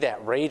see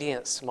that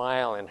radiant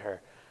smile in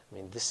her. I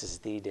mean, this is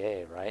the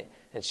day, right?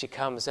 And she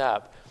comes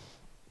up.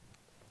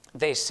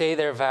 They say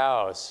their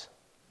vows,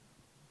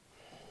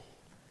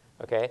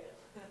 okay?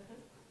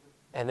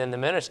 And then the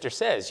minister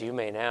says, you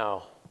may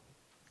now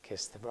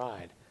kiss the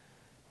bride.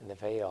 And the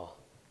veil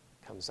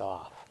comes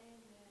off.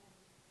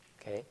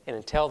 Okay? And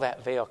until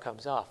that veil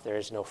comes off, there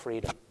is no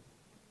freedom.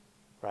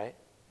 Right?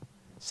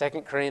 2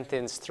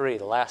 Corinthians 3,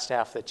 the last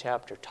half of the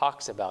chapter,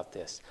 talks about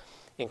this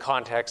in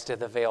context to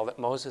the veil that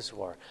Moses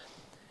wore.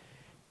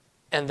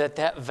 And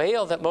that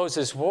veil that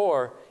Moses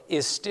wore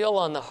is still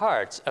on the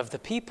hearts of the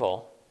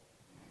people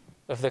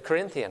of the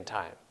Corinthian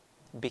time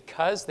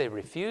because they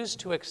refused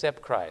to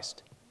accept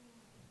Christ.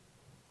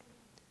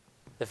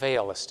 The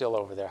veil is still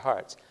over their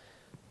hearts.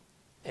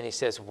 And he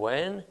says,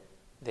 when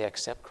they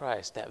accept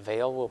Christ, that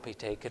veil will be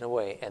taken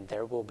away and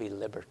there will be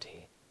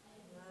liberty.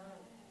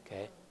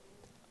 Okay?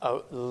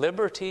 A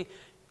liberty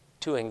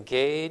to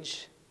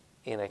engage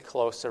in a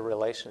closer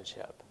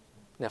relationship.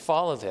 Now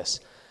follow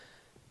this.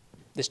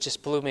 This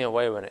just blew me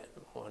away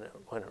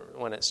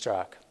when it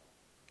struck.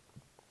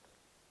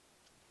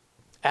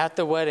 At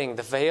the wedding,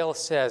 the veil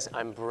says,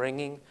 I'm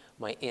bringing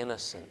my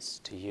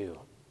innocence to you.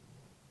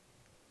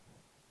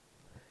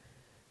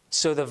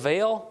 So the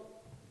veil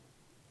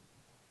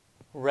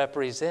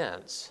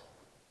represents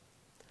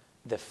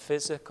the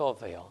physical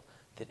veil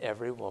that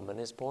every woman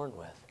is born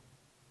with.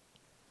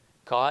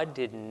 God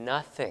did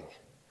nothing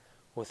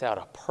without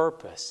a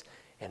purpose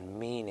and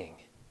meaning.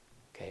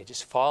 Okay,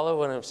 just follow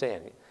what I'm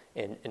saying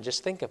and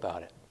just think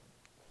about it.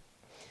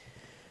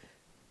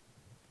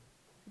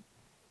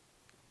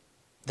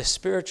 The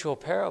spiritual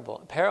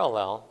parable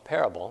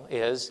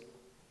is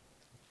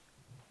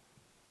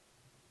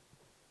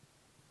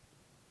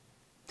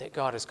that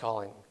God is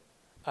calling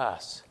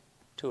us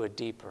to a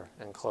deeper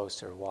and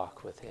closer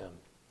walk with Him.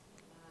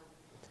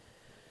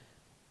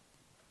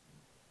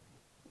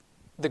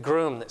 The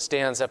groom that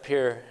stands up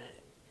here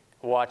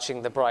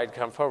watching the bride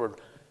come forward,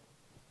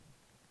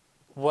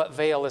 what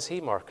veil is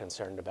he more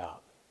concerned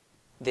about?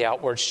 The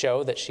outward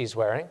show that she's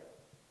wearing?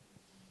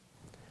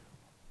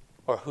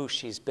 Or who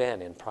she's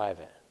been in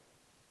private?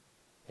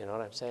 You know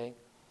what I'm saying?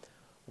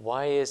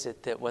 Why is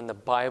it that when the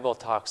Bible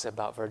talks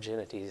about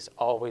virginity, it's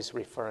always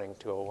referring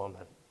to a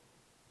woman?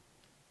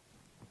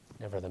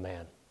 Never the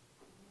man.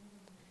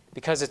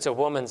 Because it's a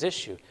woman's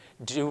issue.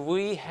 Do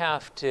we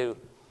have to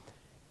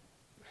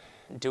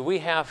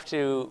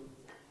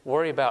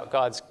worry about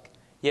God's...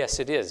 Yes,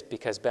 it is,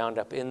 because bound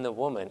up in the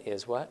woman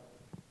is what?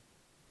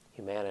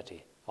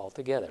 Humanity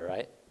altogether,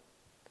 right?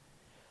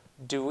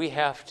 Do we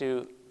have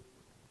to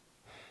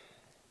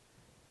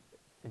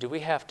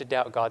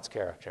doubt God's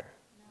character?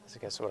 I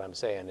guess what I'm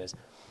saying is,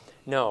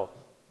 no.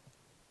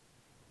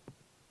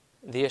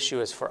 The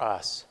issue is for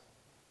us.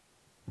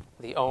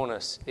 The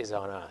onus is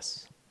on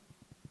us.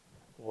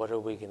 What are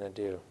we going to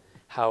do?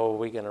 How are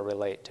we going to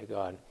relate to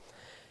God?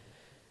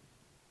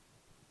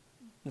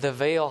 The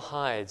veil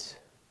hides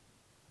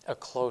a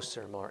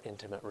closer, more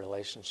intimate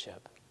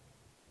relationship.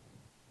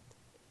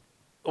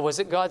 Was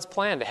it God's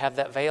plan to have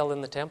that veil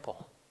in the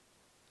temple?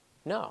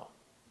 No.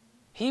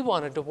 He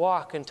wanted to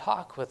walk and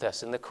talk with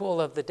us in the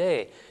cool of the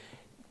day,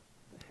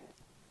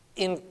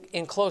 in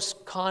close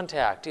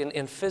contact,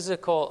 in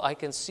physical, I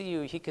can see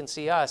you, he can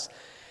see us,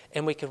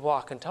 and we could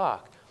walk and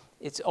talk.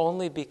 It's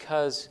only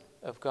because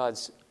of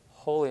God's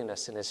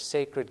holiness and his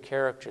sacred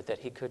character that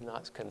he could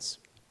not,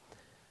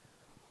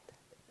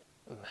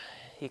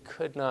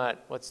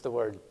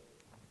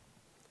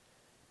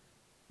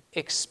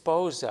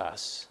 expose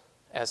us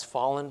as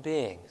fallen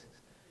beings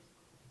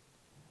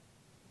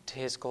to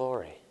his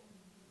glory.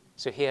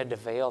 So he had to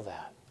veil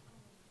that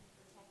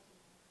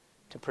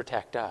to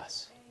protect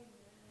us.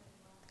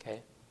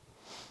 Okay?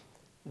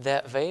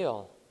 That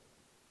veil,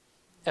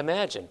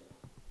 imagine,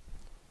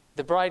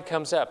 the bride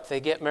comes up, they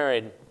get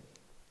married,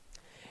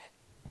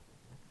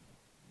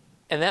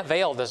 and that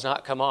veil does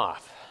not come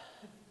off.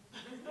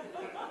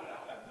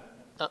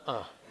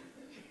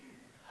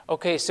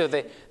 Okay, so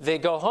they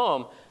go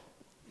home.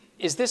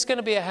 Is this going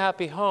to be a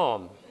happy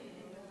home?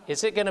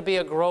 Is it going to be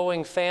a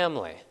growing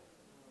family?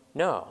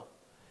 No.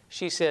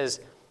 She says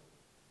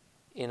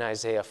in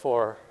Isaiah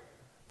 4,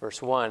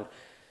 verse 1,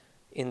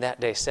 in that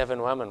day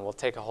 7 women will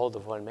take a hold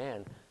of one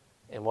man.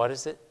 And what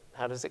is it?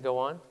 How does it go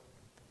on?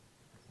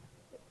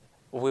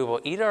 We will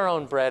eat our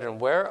own bread and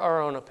wear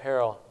our own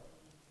apparel.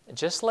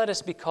 Just let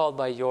us be called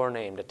by your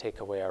name to take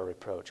away our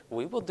reproach.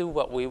 We will do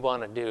what we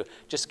want to do.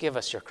 Just give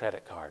us your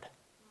credit card.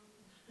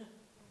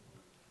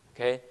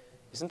 Okay?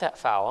 Isn't that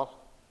foul?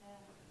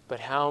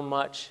 But how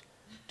much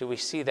do we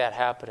see that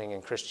happening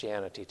in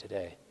Christianity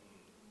today?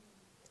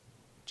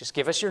 Just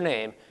give us your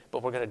name,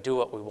 but we're going to do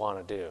what we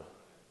want to do.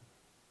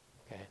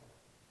 Okay?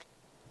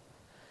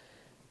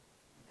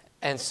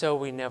 And so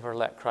we never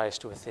let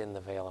Christ within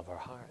the veil of our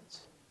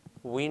hearts.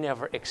 We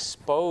never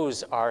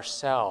expose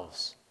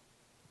ourselves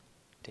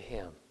to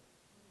him.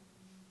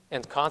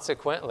 And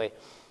consequently,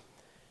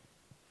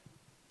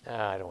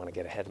 I don't want to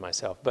get ahead of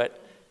myself,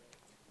 but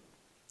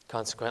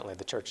consequently,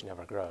 the church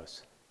never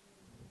grows.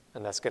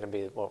 And that's going to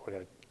be what we're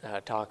going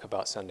to talk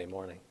about Sunday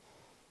morning.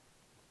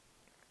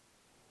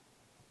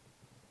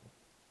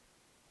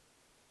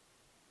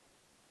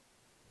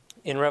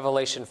 In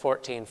Revelation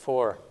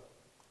 14:4,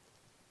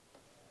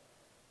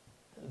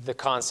 the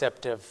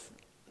concept of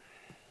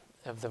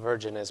the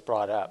virgin is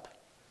brought up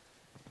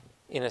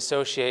in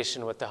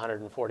association with the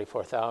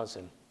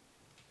 144,000.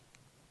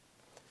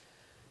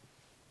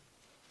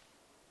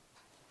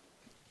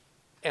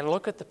 And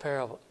look at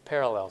the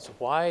parallels.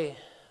 Why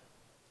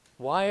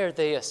are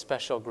they a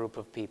special group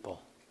of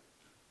people?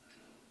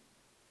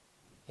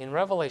 In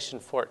Revelation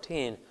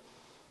 14,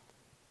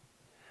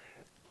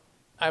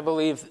 I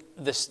believe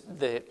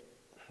the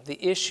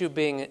issue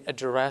being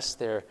addressed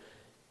there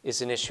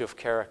is an issue of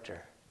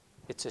character.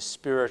 It's a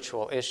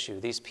spiritual issue.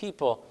 These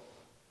people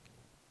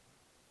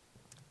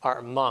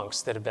are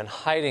monks that have been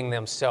hiding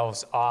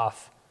themselves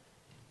off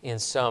in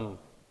some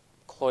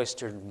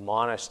cloistered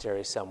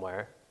monastery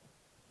somewhere.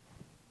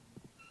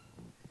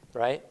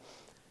 Right?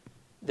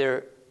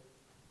 They're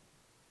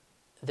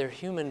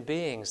human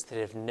beings that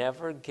have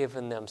never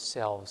given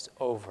themselves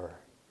over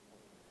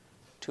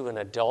to an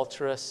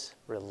adulterous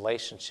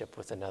relationship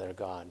with another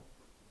God.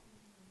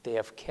 They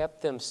have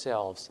kept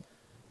themselves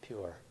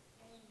pure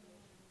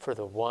for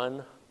the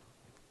one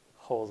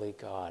holy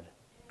God,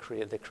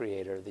 the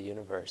creator of the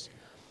universe.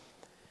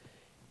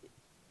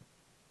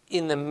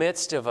 In the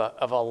midst of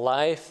a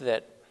life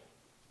that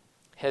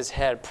has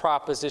had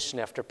proposition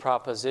after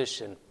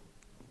proposition,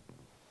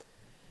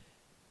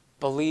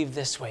 believe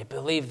this way,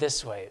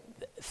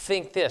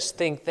 think this,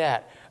 think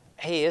that.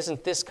 Hey,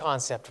 isn't this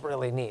concept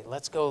really neat?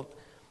 Let's go.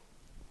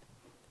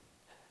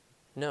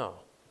 No,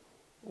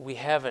 we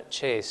haven't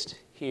chased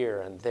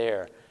here and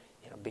there.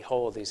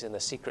 Behold, he's in the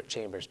secret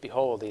chambers.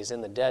 Behold, he's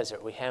in the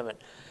desert. We haven't.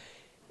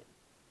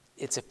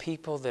 It's a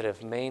people that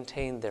have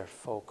maintained their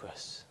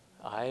focus.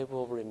 I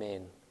will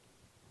remain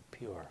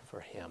pure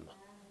for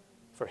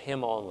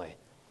him only.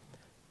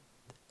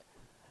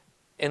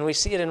 And we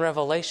see it in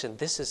Revelation.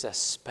 This is a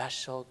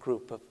special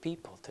group of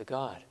people to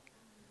God.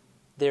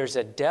 There's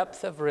a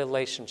depth of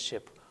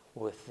relationship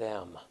with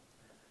them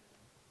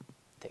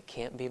that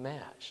can't be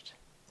matched.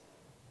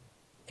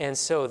 And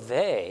so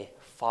they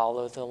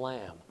follow the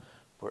Lamb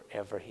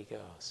wherever he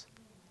goes.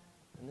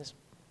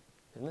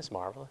 Isn't this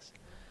marvelous?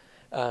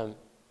 Can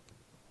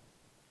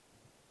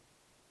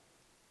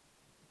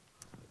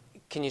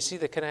you see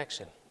the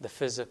connection? The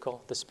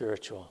physical, the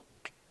spiritual.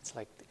 It's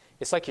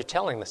like you're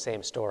telling the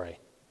same story.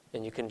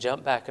 And you can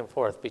jump back and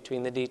forth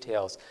between the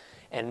details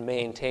and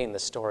maintain the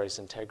story's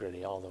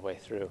integrity all the way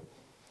through.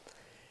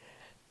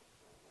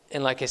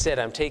 And like I said,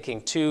 I'm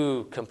taking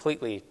two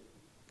completely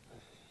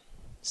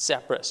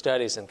separate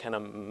studies and kind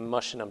of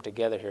mushing them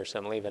together here, so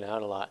I'm leaving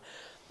out a lot.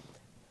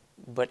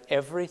 But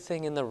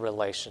everything in the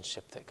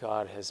relationship that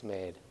God has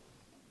made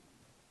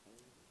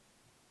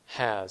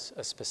has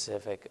a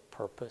specific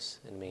purpose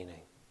and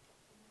meaning.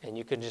 And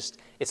you can just,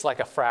 it's like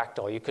a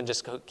fractal. You can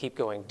just keep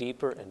going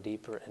deeper and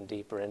deeper and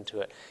deeper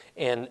into it.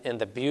 And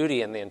the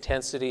beauty and the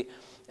intensity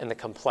and the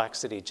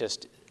complexity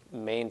just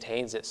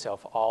maintains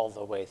itself all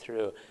the way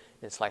through.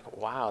 And it's like,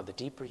 wow, the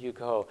deeper you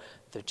go,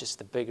 the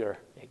bigger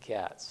it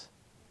gets.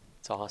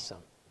 It's awesome.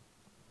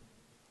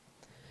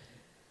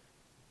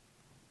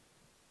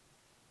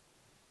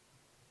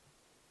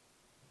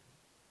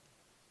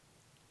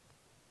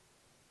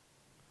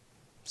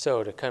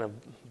 So to kind of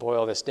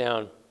boil this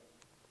down,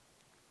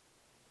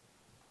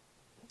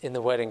 in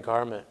the wedding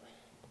garment,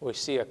 we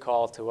see a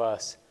call to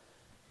us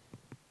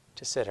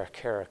to set our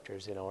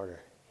characters in order.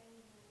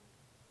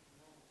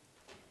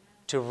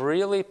 To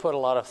really put a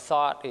lot of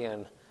thought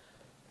in,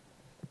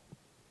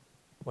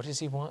 what does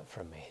he want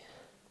from me?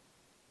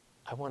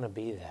 I want to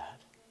be that.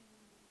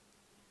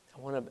 I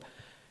want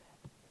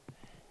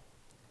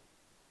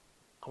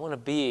to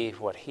be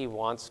what he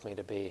wants me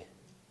to be,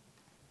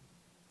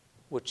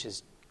 which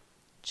is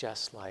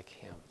just like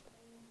him.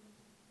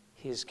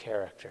 His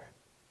character.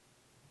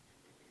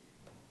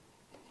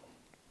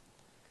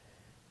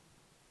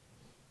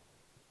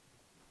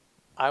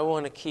 I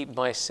want to keep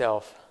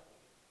myself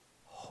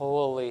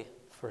wholly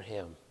for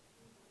him.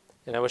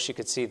 And I wish you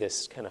could see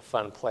this kind of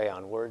fun play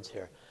on words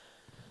here.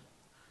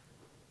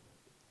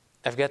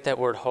 I've got that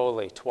word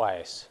holy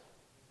twice.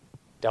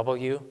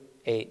 W-H-O-L-L-Y.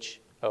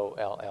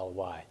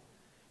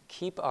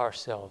 Keep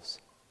ourselves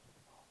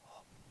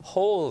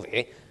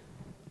holy,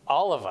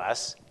 all of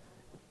us.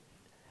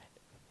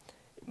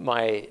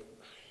 My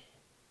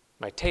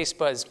taste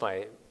buds,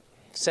 my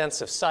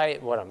sense of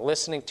sight, what I'm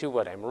listening to,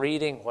 what I'm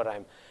reading, what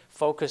I'm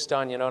focused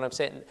on, you know what I'm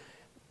saying?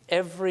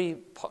 Every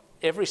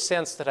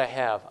sense that I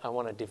have, I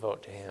want to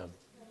devote to him.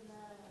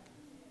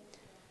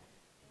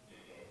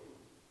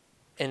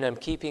 And I'm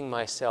keeping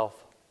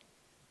myself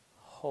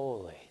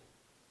holy.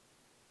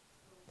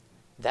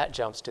 That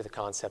jumps to the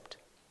concept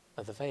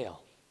of the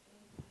veil.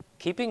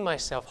 Keeping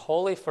myself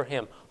holy for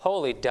him.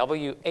 Holy,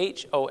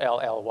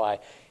 W-H-O-L-L-Y.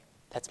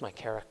 That's my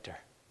character.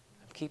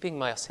 I'm keeping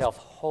myself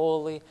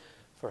holy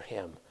for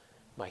him.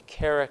 My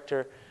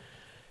character.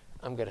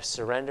 I'm going to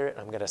surrender it.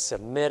 I'm going to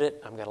submit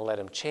it. I'm going to let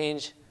him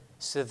change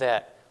so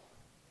that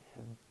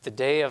the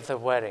day of the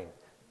wedding,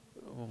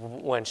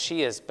 when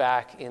she is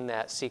back in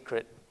that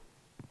secret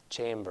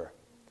chamber,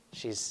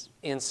 she's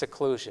in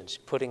seclusion, she's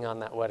putting on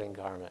that wedding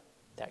garment.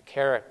 That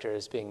character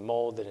is being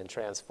molded and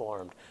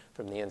transformed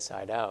from the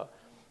inside out.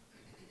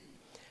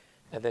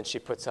 And then she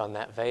puts on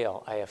that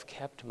veil. I have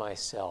kept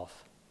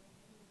myself,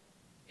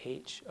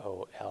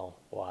 Holy,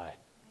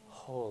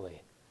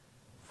 holy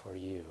for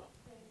you.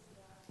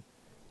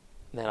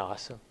 Isn't that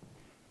awesome?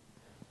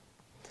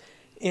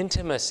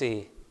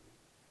 Intimacy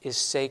is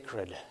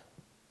sacred,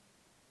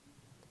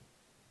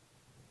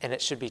 and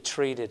it should be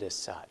treated as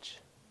such.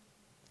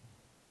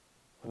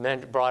 We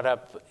brought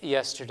up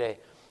yesterday,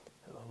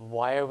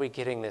 why are we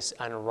getting this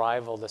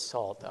unrivaled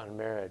assault on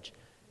marriage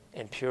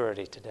and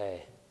purity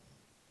today?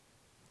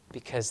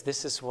 Because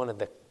this is one of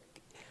the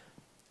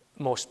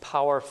most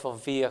powerful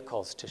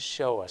vehicles to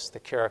show us the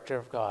character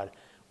of God,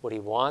 what he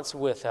wants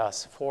with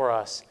us, for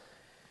us.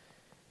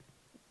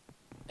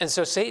 And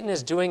so Satan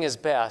is doing his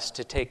best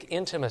to take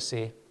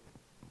intimacy,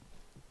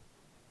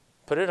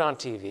 put it on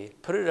TV,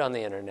 put it on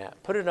the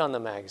internet, put it on the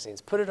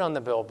magazines, put it on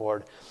the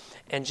billboard,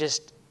 and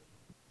just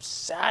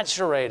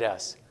saturate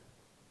us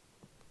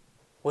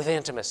with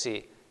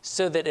intimacy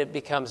so that it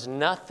becomes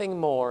nothing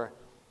more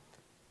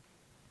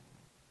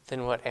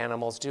than what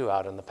animals do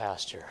out in the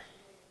pasture,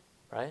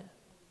 right?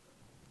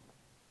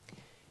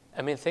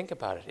 I mean, think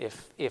about it.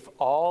 If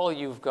all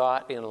you've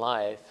got in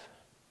life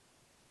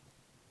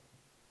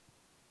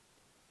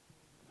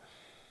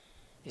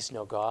is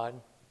no God,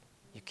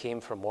 you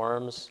came from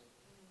worms,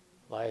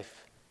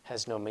 life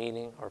has no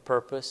meaning or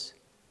purpose,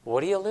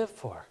 what do you live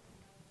for?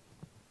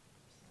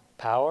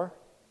 Power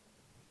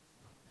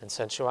and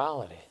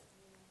sensuality.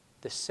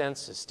 The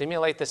senses.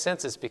 Stimulate the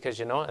senses because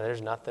you know what?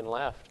 There's nothing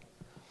left.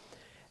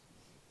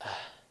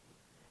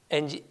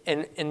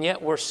 And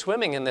yet we're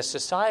swimming in this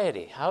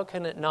society. How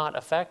can it not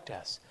affect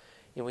us?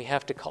 And we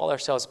have to call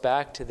ourselves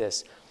back to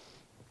this.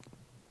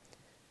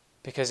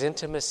 Because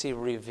intimacy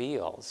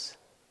reveals,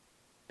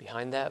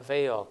 behind that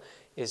veil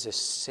is a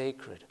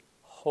sacred,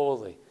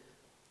 holy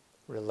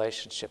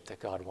relationship that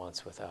God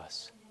wants with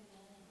us.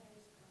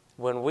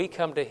 When we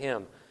come to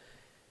him,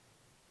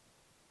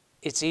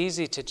 it's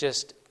easy to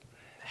just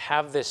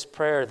have this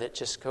prayer that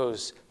just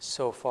goes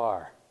so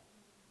far.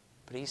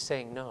 But he's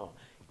saying, no,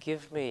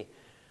 give me,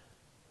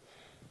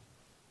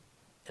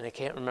 and I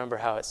can't remember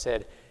how it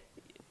said,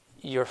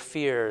 your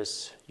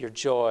fears, your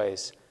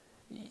joys,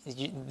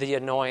 the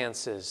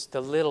annoyances,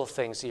 the little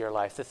things of your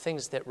life, the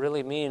things that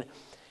really mean.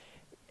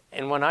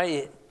 And when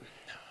it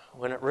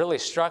really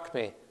struck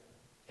me,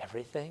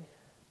 everything.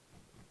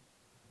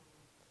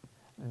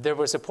 There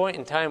was a point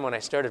in time when I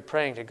started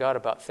praying to God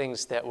about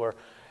things that were,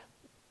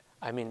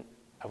 I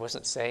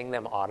wasn't saying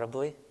them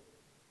audibly.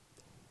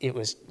 It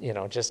was,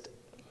 just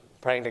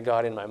praying to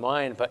God in my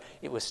mind, but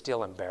it was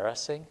still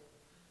embarrassing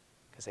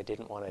because I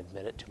didn't want to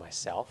admit it to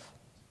myself.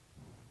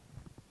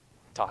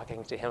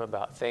 Talking to him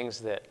about things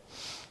that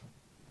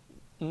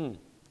I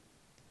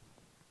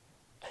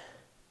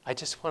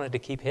just wanted to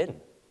keep hidden.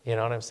 You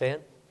know what I'm saying?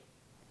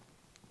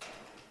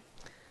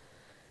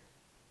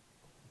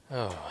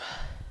 Oh.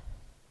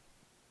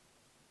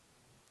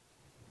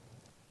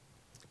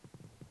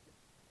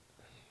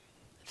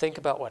 Think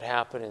about what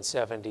happened in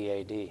 70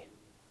 AD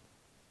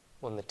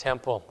when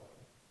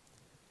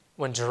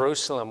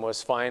Jerusalem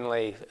was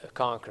finally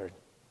conquered.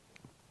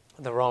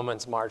 The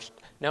Romans marched.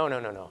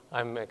 No.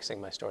 I'm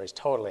mixing my stories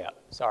totally up.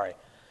 Sorry.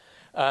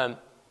 Back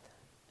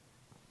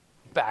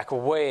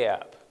way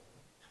up.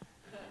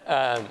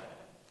 The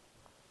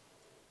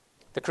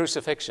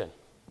crucifixion.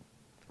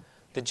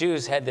 The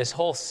Jews had this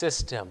whole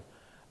system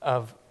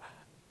of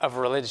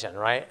religion,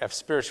 right? Of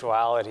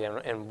spirituality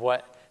and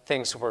what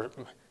things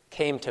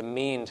came to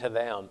mean to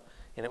them.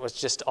 And it was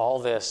just all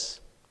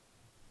this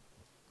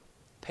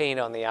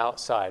paint on the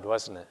outside,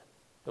 wasn't it?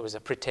 It was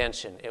a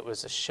pretension. It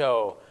was a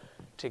show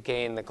to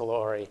gain the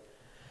glory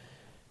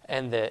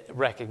and the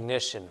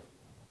recognition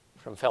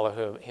from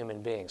fellow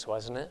human beings,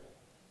 wasn't it?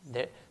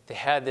 They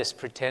had this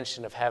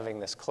pretension of having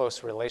this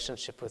close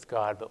relationship with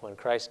God, but when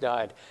Christ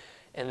died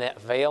and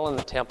that veil in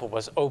the temple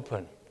was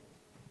open,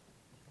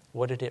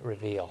 what did it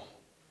reveal?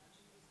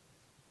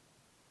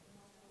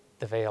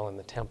 The veil in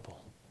the temple.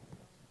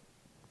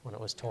 When it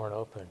was torn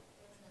open,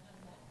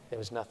 there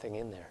was nothing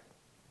in there.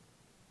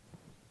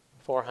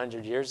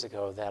 400 years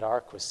ago, that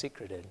ark was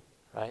secreted,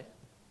 right?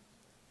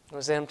 It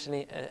was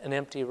an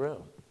empty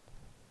room.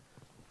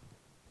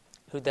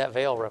 Who'd that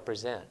veil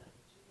represent?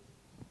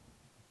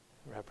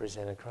 It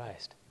represented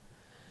Christ,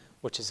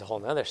 which is a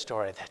whole other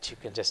story that you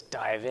can just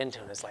dive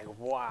into, and it's like,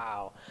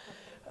 wow.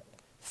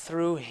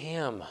 Through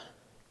him,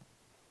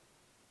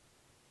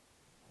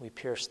 we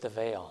pierce the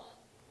veil,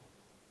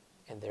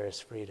 and there is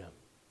freedom.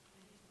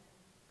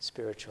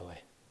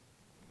 Spiritually.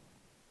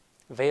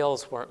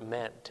 Veils weren't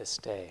meant to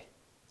stay.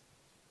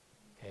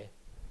 Okay?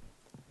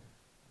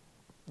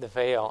 The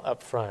veil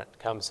up front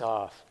comes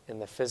off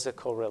and the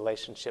physical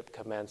relationship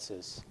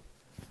commences.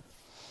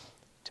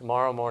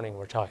 Tomorrow morning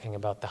we're talking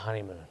about the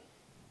honeymoon.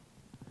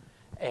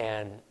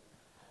 And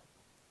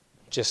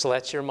Just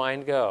let your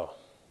mind go.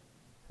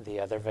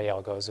 The other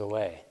veil goes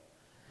away.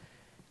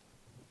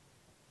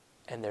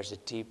 And there's a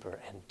deeper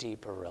and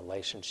deeper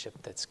relationship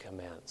that's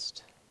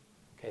commenced.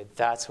 Okay,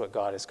 that's what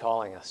God is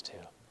calling us to.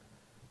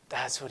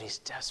 That's what he's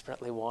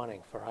desperately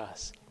wanting for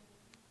us.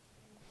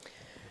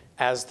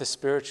 As the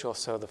spiritual,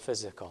 so the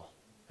physical.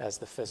 As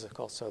the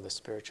physical, so the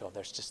spiritual.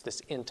 There's just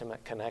this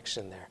intimate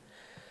connection there.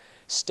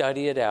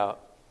 Study it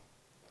out.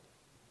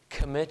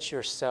 Commit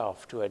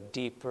yourself to a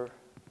deeper,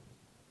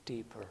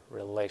 deeper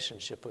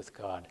relationship with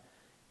God.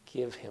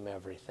 Give him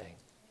everything.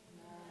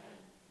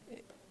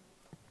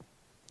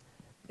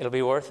 It'll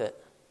be worth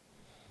it.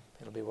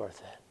 It'll be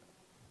worth it.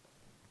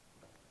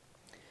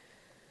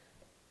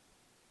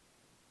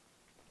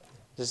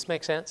 Does this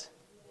make sense?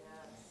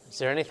 Yes. Is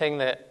there anything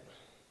that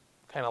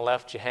kind of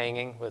left you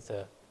hanging with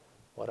the,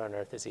 what on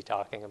earth is he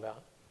talking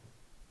about?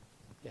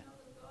 Yeah. The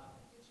thought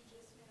that you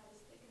just had, I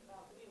was thinking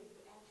about, we were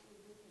actually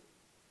looking,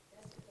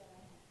 that's what I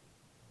had.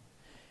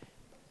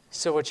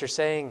 So what you're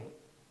saying,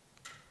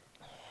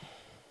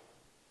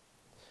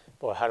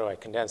 boy, how do I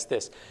condense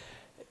this?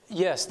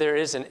 Yes, there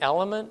is an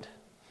element.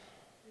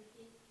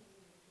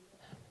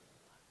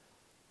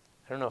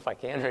 I don't know if I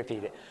can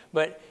repeat it,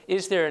 but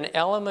is there an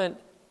element?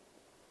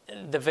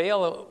 The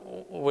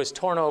veil was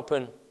torn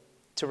open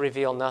to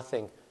reveal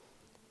nothing,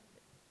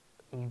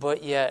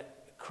 but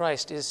yet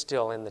Christ is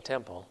still in the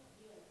temple.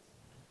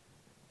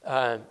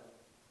 There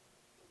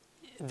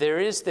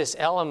is this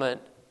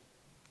element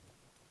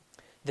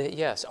that,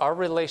 yes, our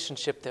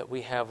relationship that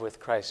we have with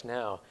Christ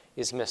now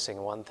is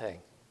missing one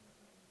thing: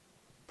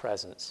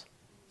 presence,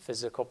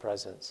 physical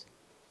presence.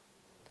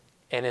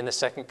 And in the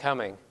second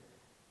coming,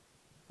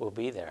 we'll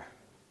be there.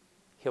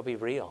 He'll be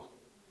real.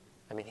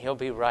 I mean, he'll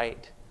be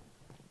right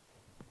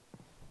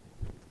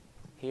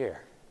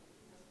here,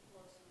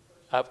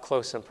 up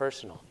close and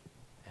personal.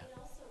 Yeah. It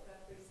also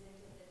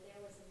represented that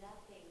there was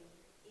nothing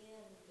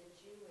in the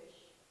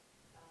Jewish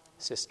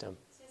System. system.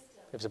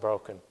 It was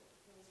broken. It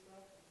was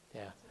broken.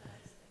 Yeah.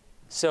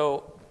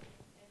 So,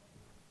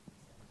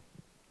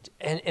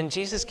 and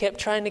Jesus kept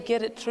trying to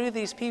get it through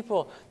these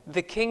people.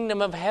 The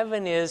kingdom of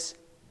heaven is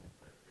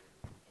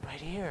right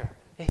here.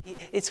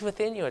 It's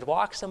within you. It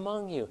walks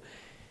among you.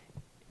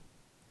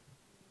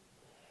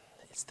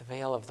 It's the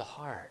veil of the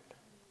heart.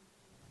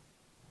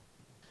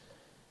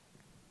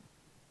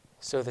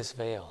 So this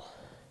veil.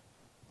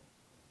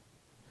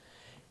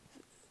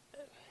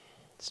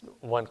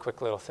 One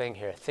quick little thing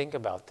here. Think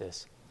about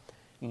this.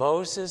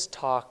 Moses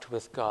talked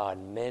with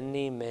God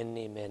many,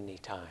 many, many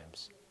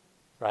times.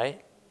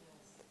 Right?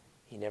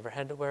 He never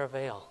had to wear a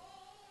veil.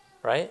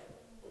 Right?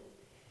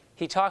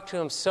 He talked to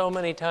him so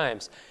many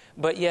times.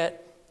 But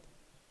yet,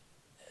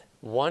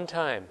 one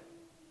time,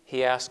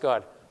 he asked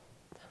God,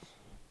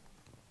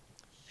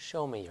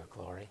 show me your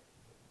glory.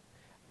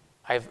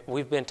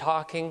 We've been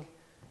talking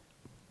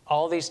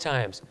all these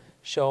times.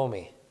 Show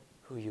me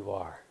who you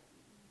are.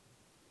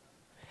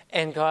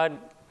 And God,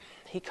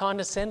 he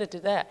condescended to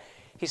that.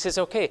 He says,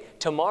 okay,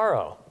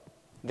 tomorrow,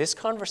 this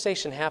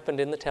conversation happened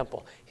in the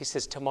temple. He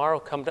says, tomorrow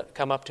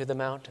come up to the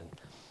mountain.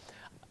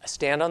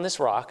 Stand on this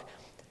rock,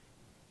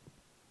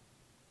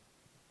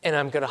 and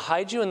I'm going to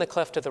hide you in the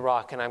cleft of the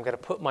rock, and I'm going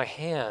to put my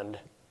hand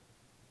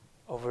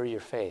over your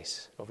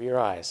face, over your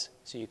eyes,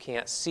 so you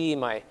can't see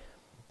my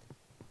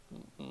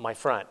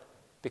front,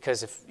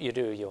 because if you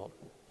do, you'll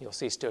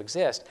cease to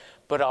exist.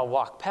 But I'll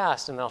walk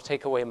past, and I'll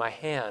take away my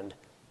hand,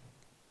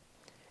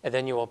 and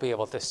then you will be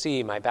able to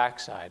see my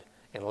backside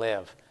and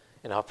live,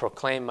 and I'll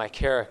proclaim my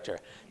character.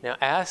 Now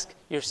ask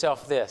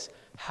yourself this: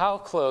 how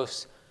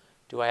close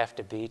do I have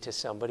to be to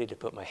somebody to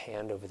put my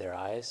hand over their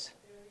eyes?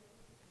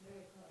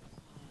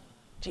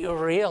 Do you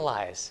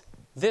realize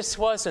this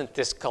wasn't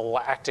this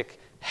galactic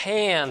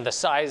hand the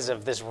size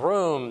of this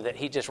room that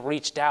he just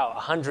reached out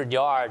 100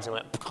 yards and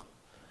went,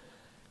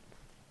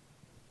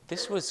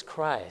 this was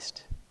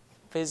Christ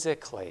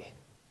physically,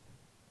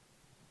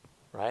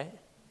 right?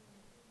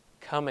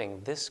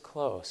 Coming this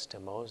close to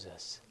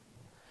Moses.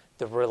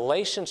 The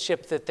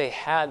relationship that they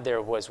had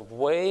there was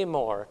way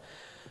more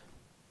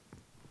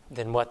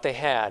than what they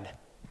had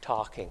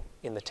talking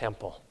in the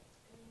temple.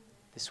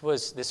 This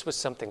was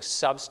something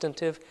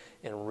substantive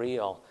and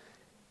real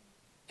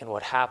in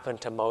what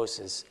happened to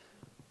Moses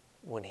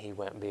when he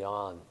went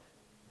beyond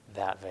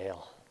that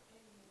veil.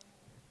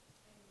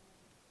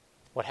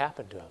 What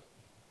happened to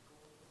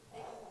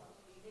him?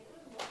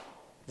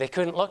 They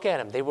couldn't look at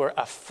him. They were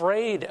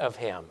afraid of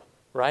him,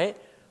 right?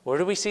 Where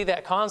do we see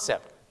that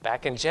concept?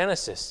 Back in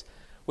Genesis.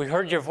 We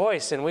heard your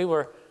voice and we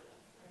were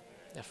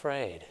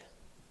afraid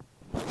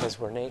because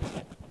we're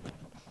naked.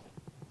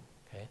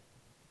 Okay?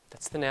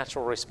 That's the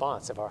natural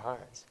response of our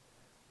hearts.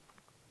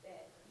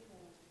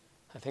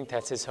 I think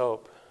that's his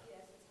hope.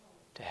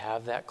 To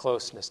have that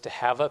closeness, to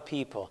have a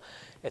people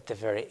at the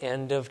very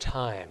end of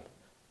time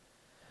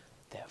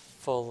that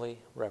fully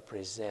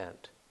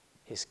represent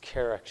his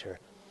character.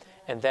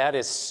 And that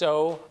is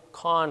so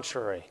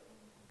contrary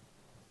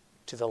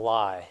to the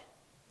lie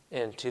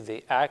and to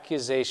the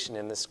accusation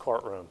in this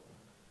courtroom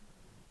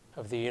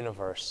of the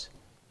universe.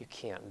 You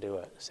can't do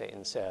it,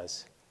 Satan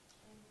says.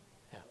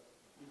 Yeah.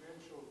 You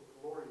mentioned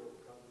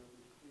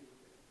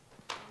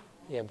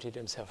He emptied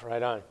himself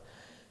right on.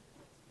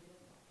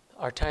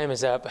 Our time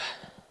is up.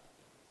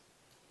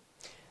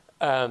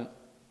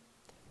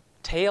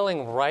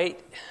 Tailing right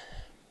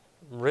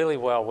really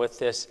well with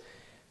this,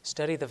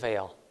 study the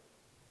veil.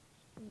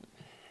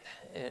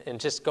 And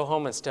just go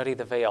home and study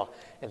the veil.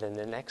 And then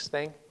the next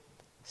thing,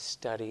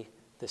 study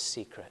the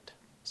secret.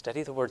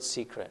 Study the word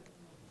secret.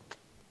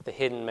 The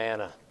hidden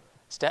manna.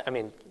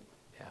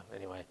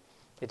 Anyway,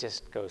 it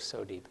just goes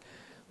so deep.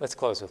 Let's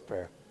close with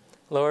prayer.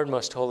 Lord,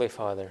 most holy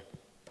Father,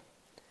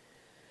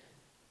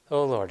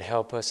 oh Lord,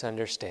 help us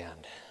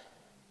understand.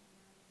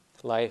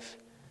 Life,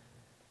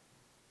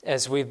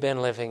 as we've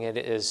been living it,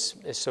 is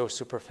so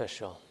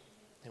superficial.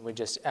 And we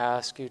just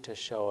ask you to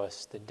show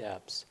us the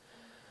depths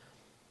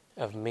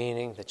of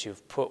meaning that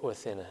you've put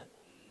within it.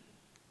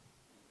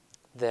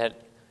 That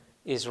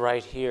is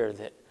right here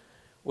that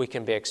we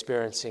can be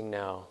experiencing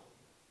now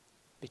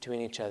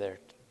between each other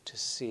to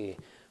see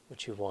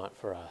what you want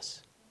for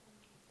us.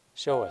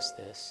 Show us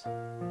this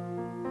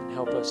and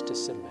help us to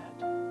submit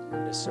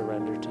and to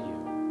surrender to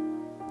you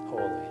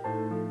wholly.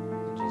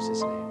 In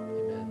Jesus' name, amen.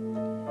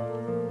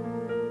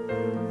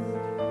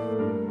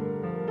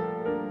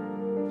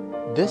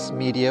 This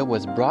media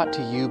was brought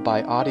to you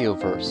by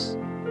Audioverse,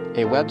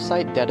 a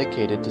website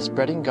dedicated to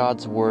spreading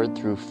God's Word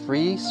through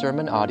free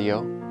sermon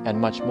audio and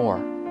much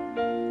more.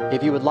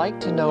 If you would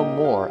like to know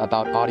more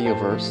about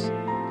Audioverse,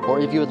 or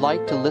if you would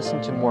like to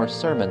listen to more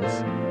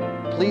sermons,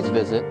 please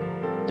visit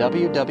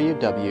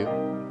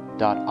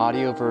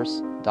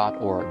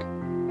www.audioverse.org.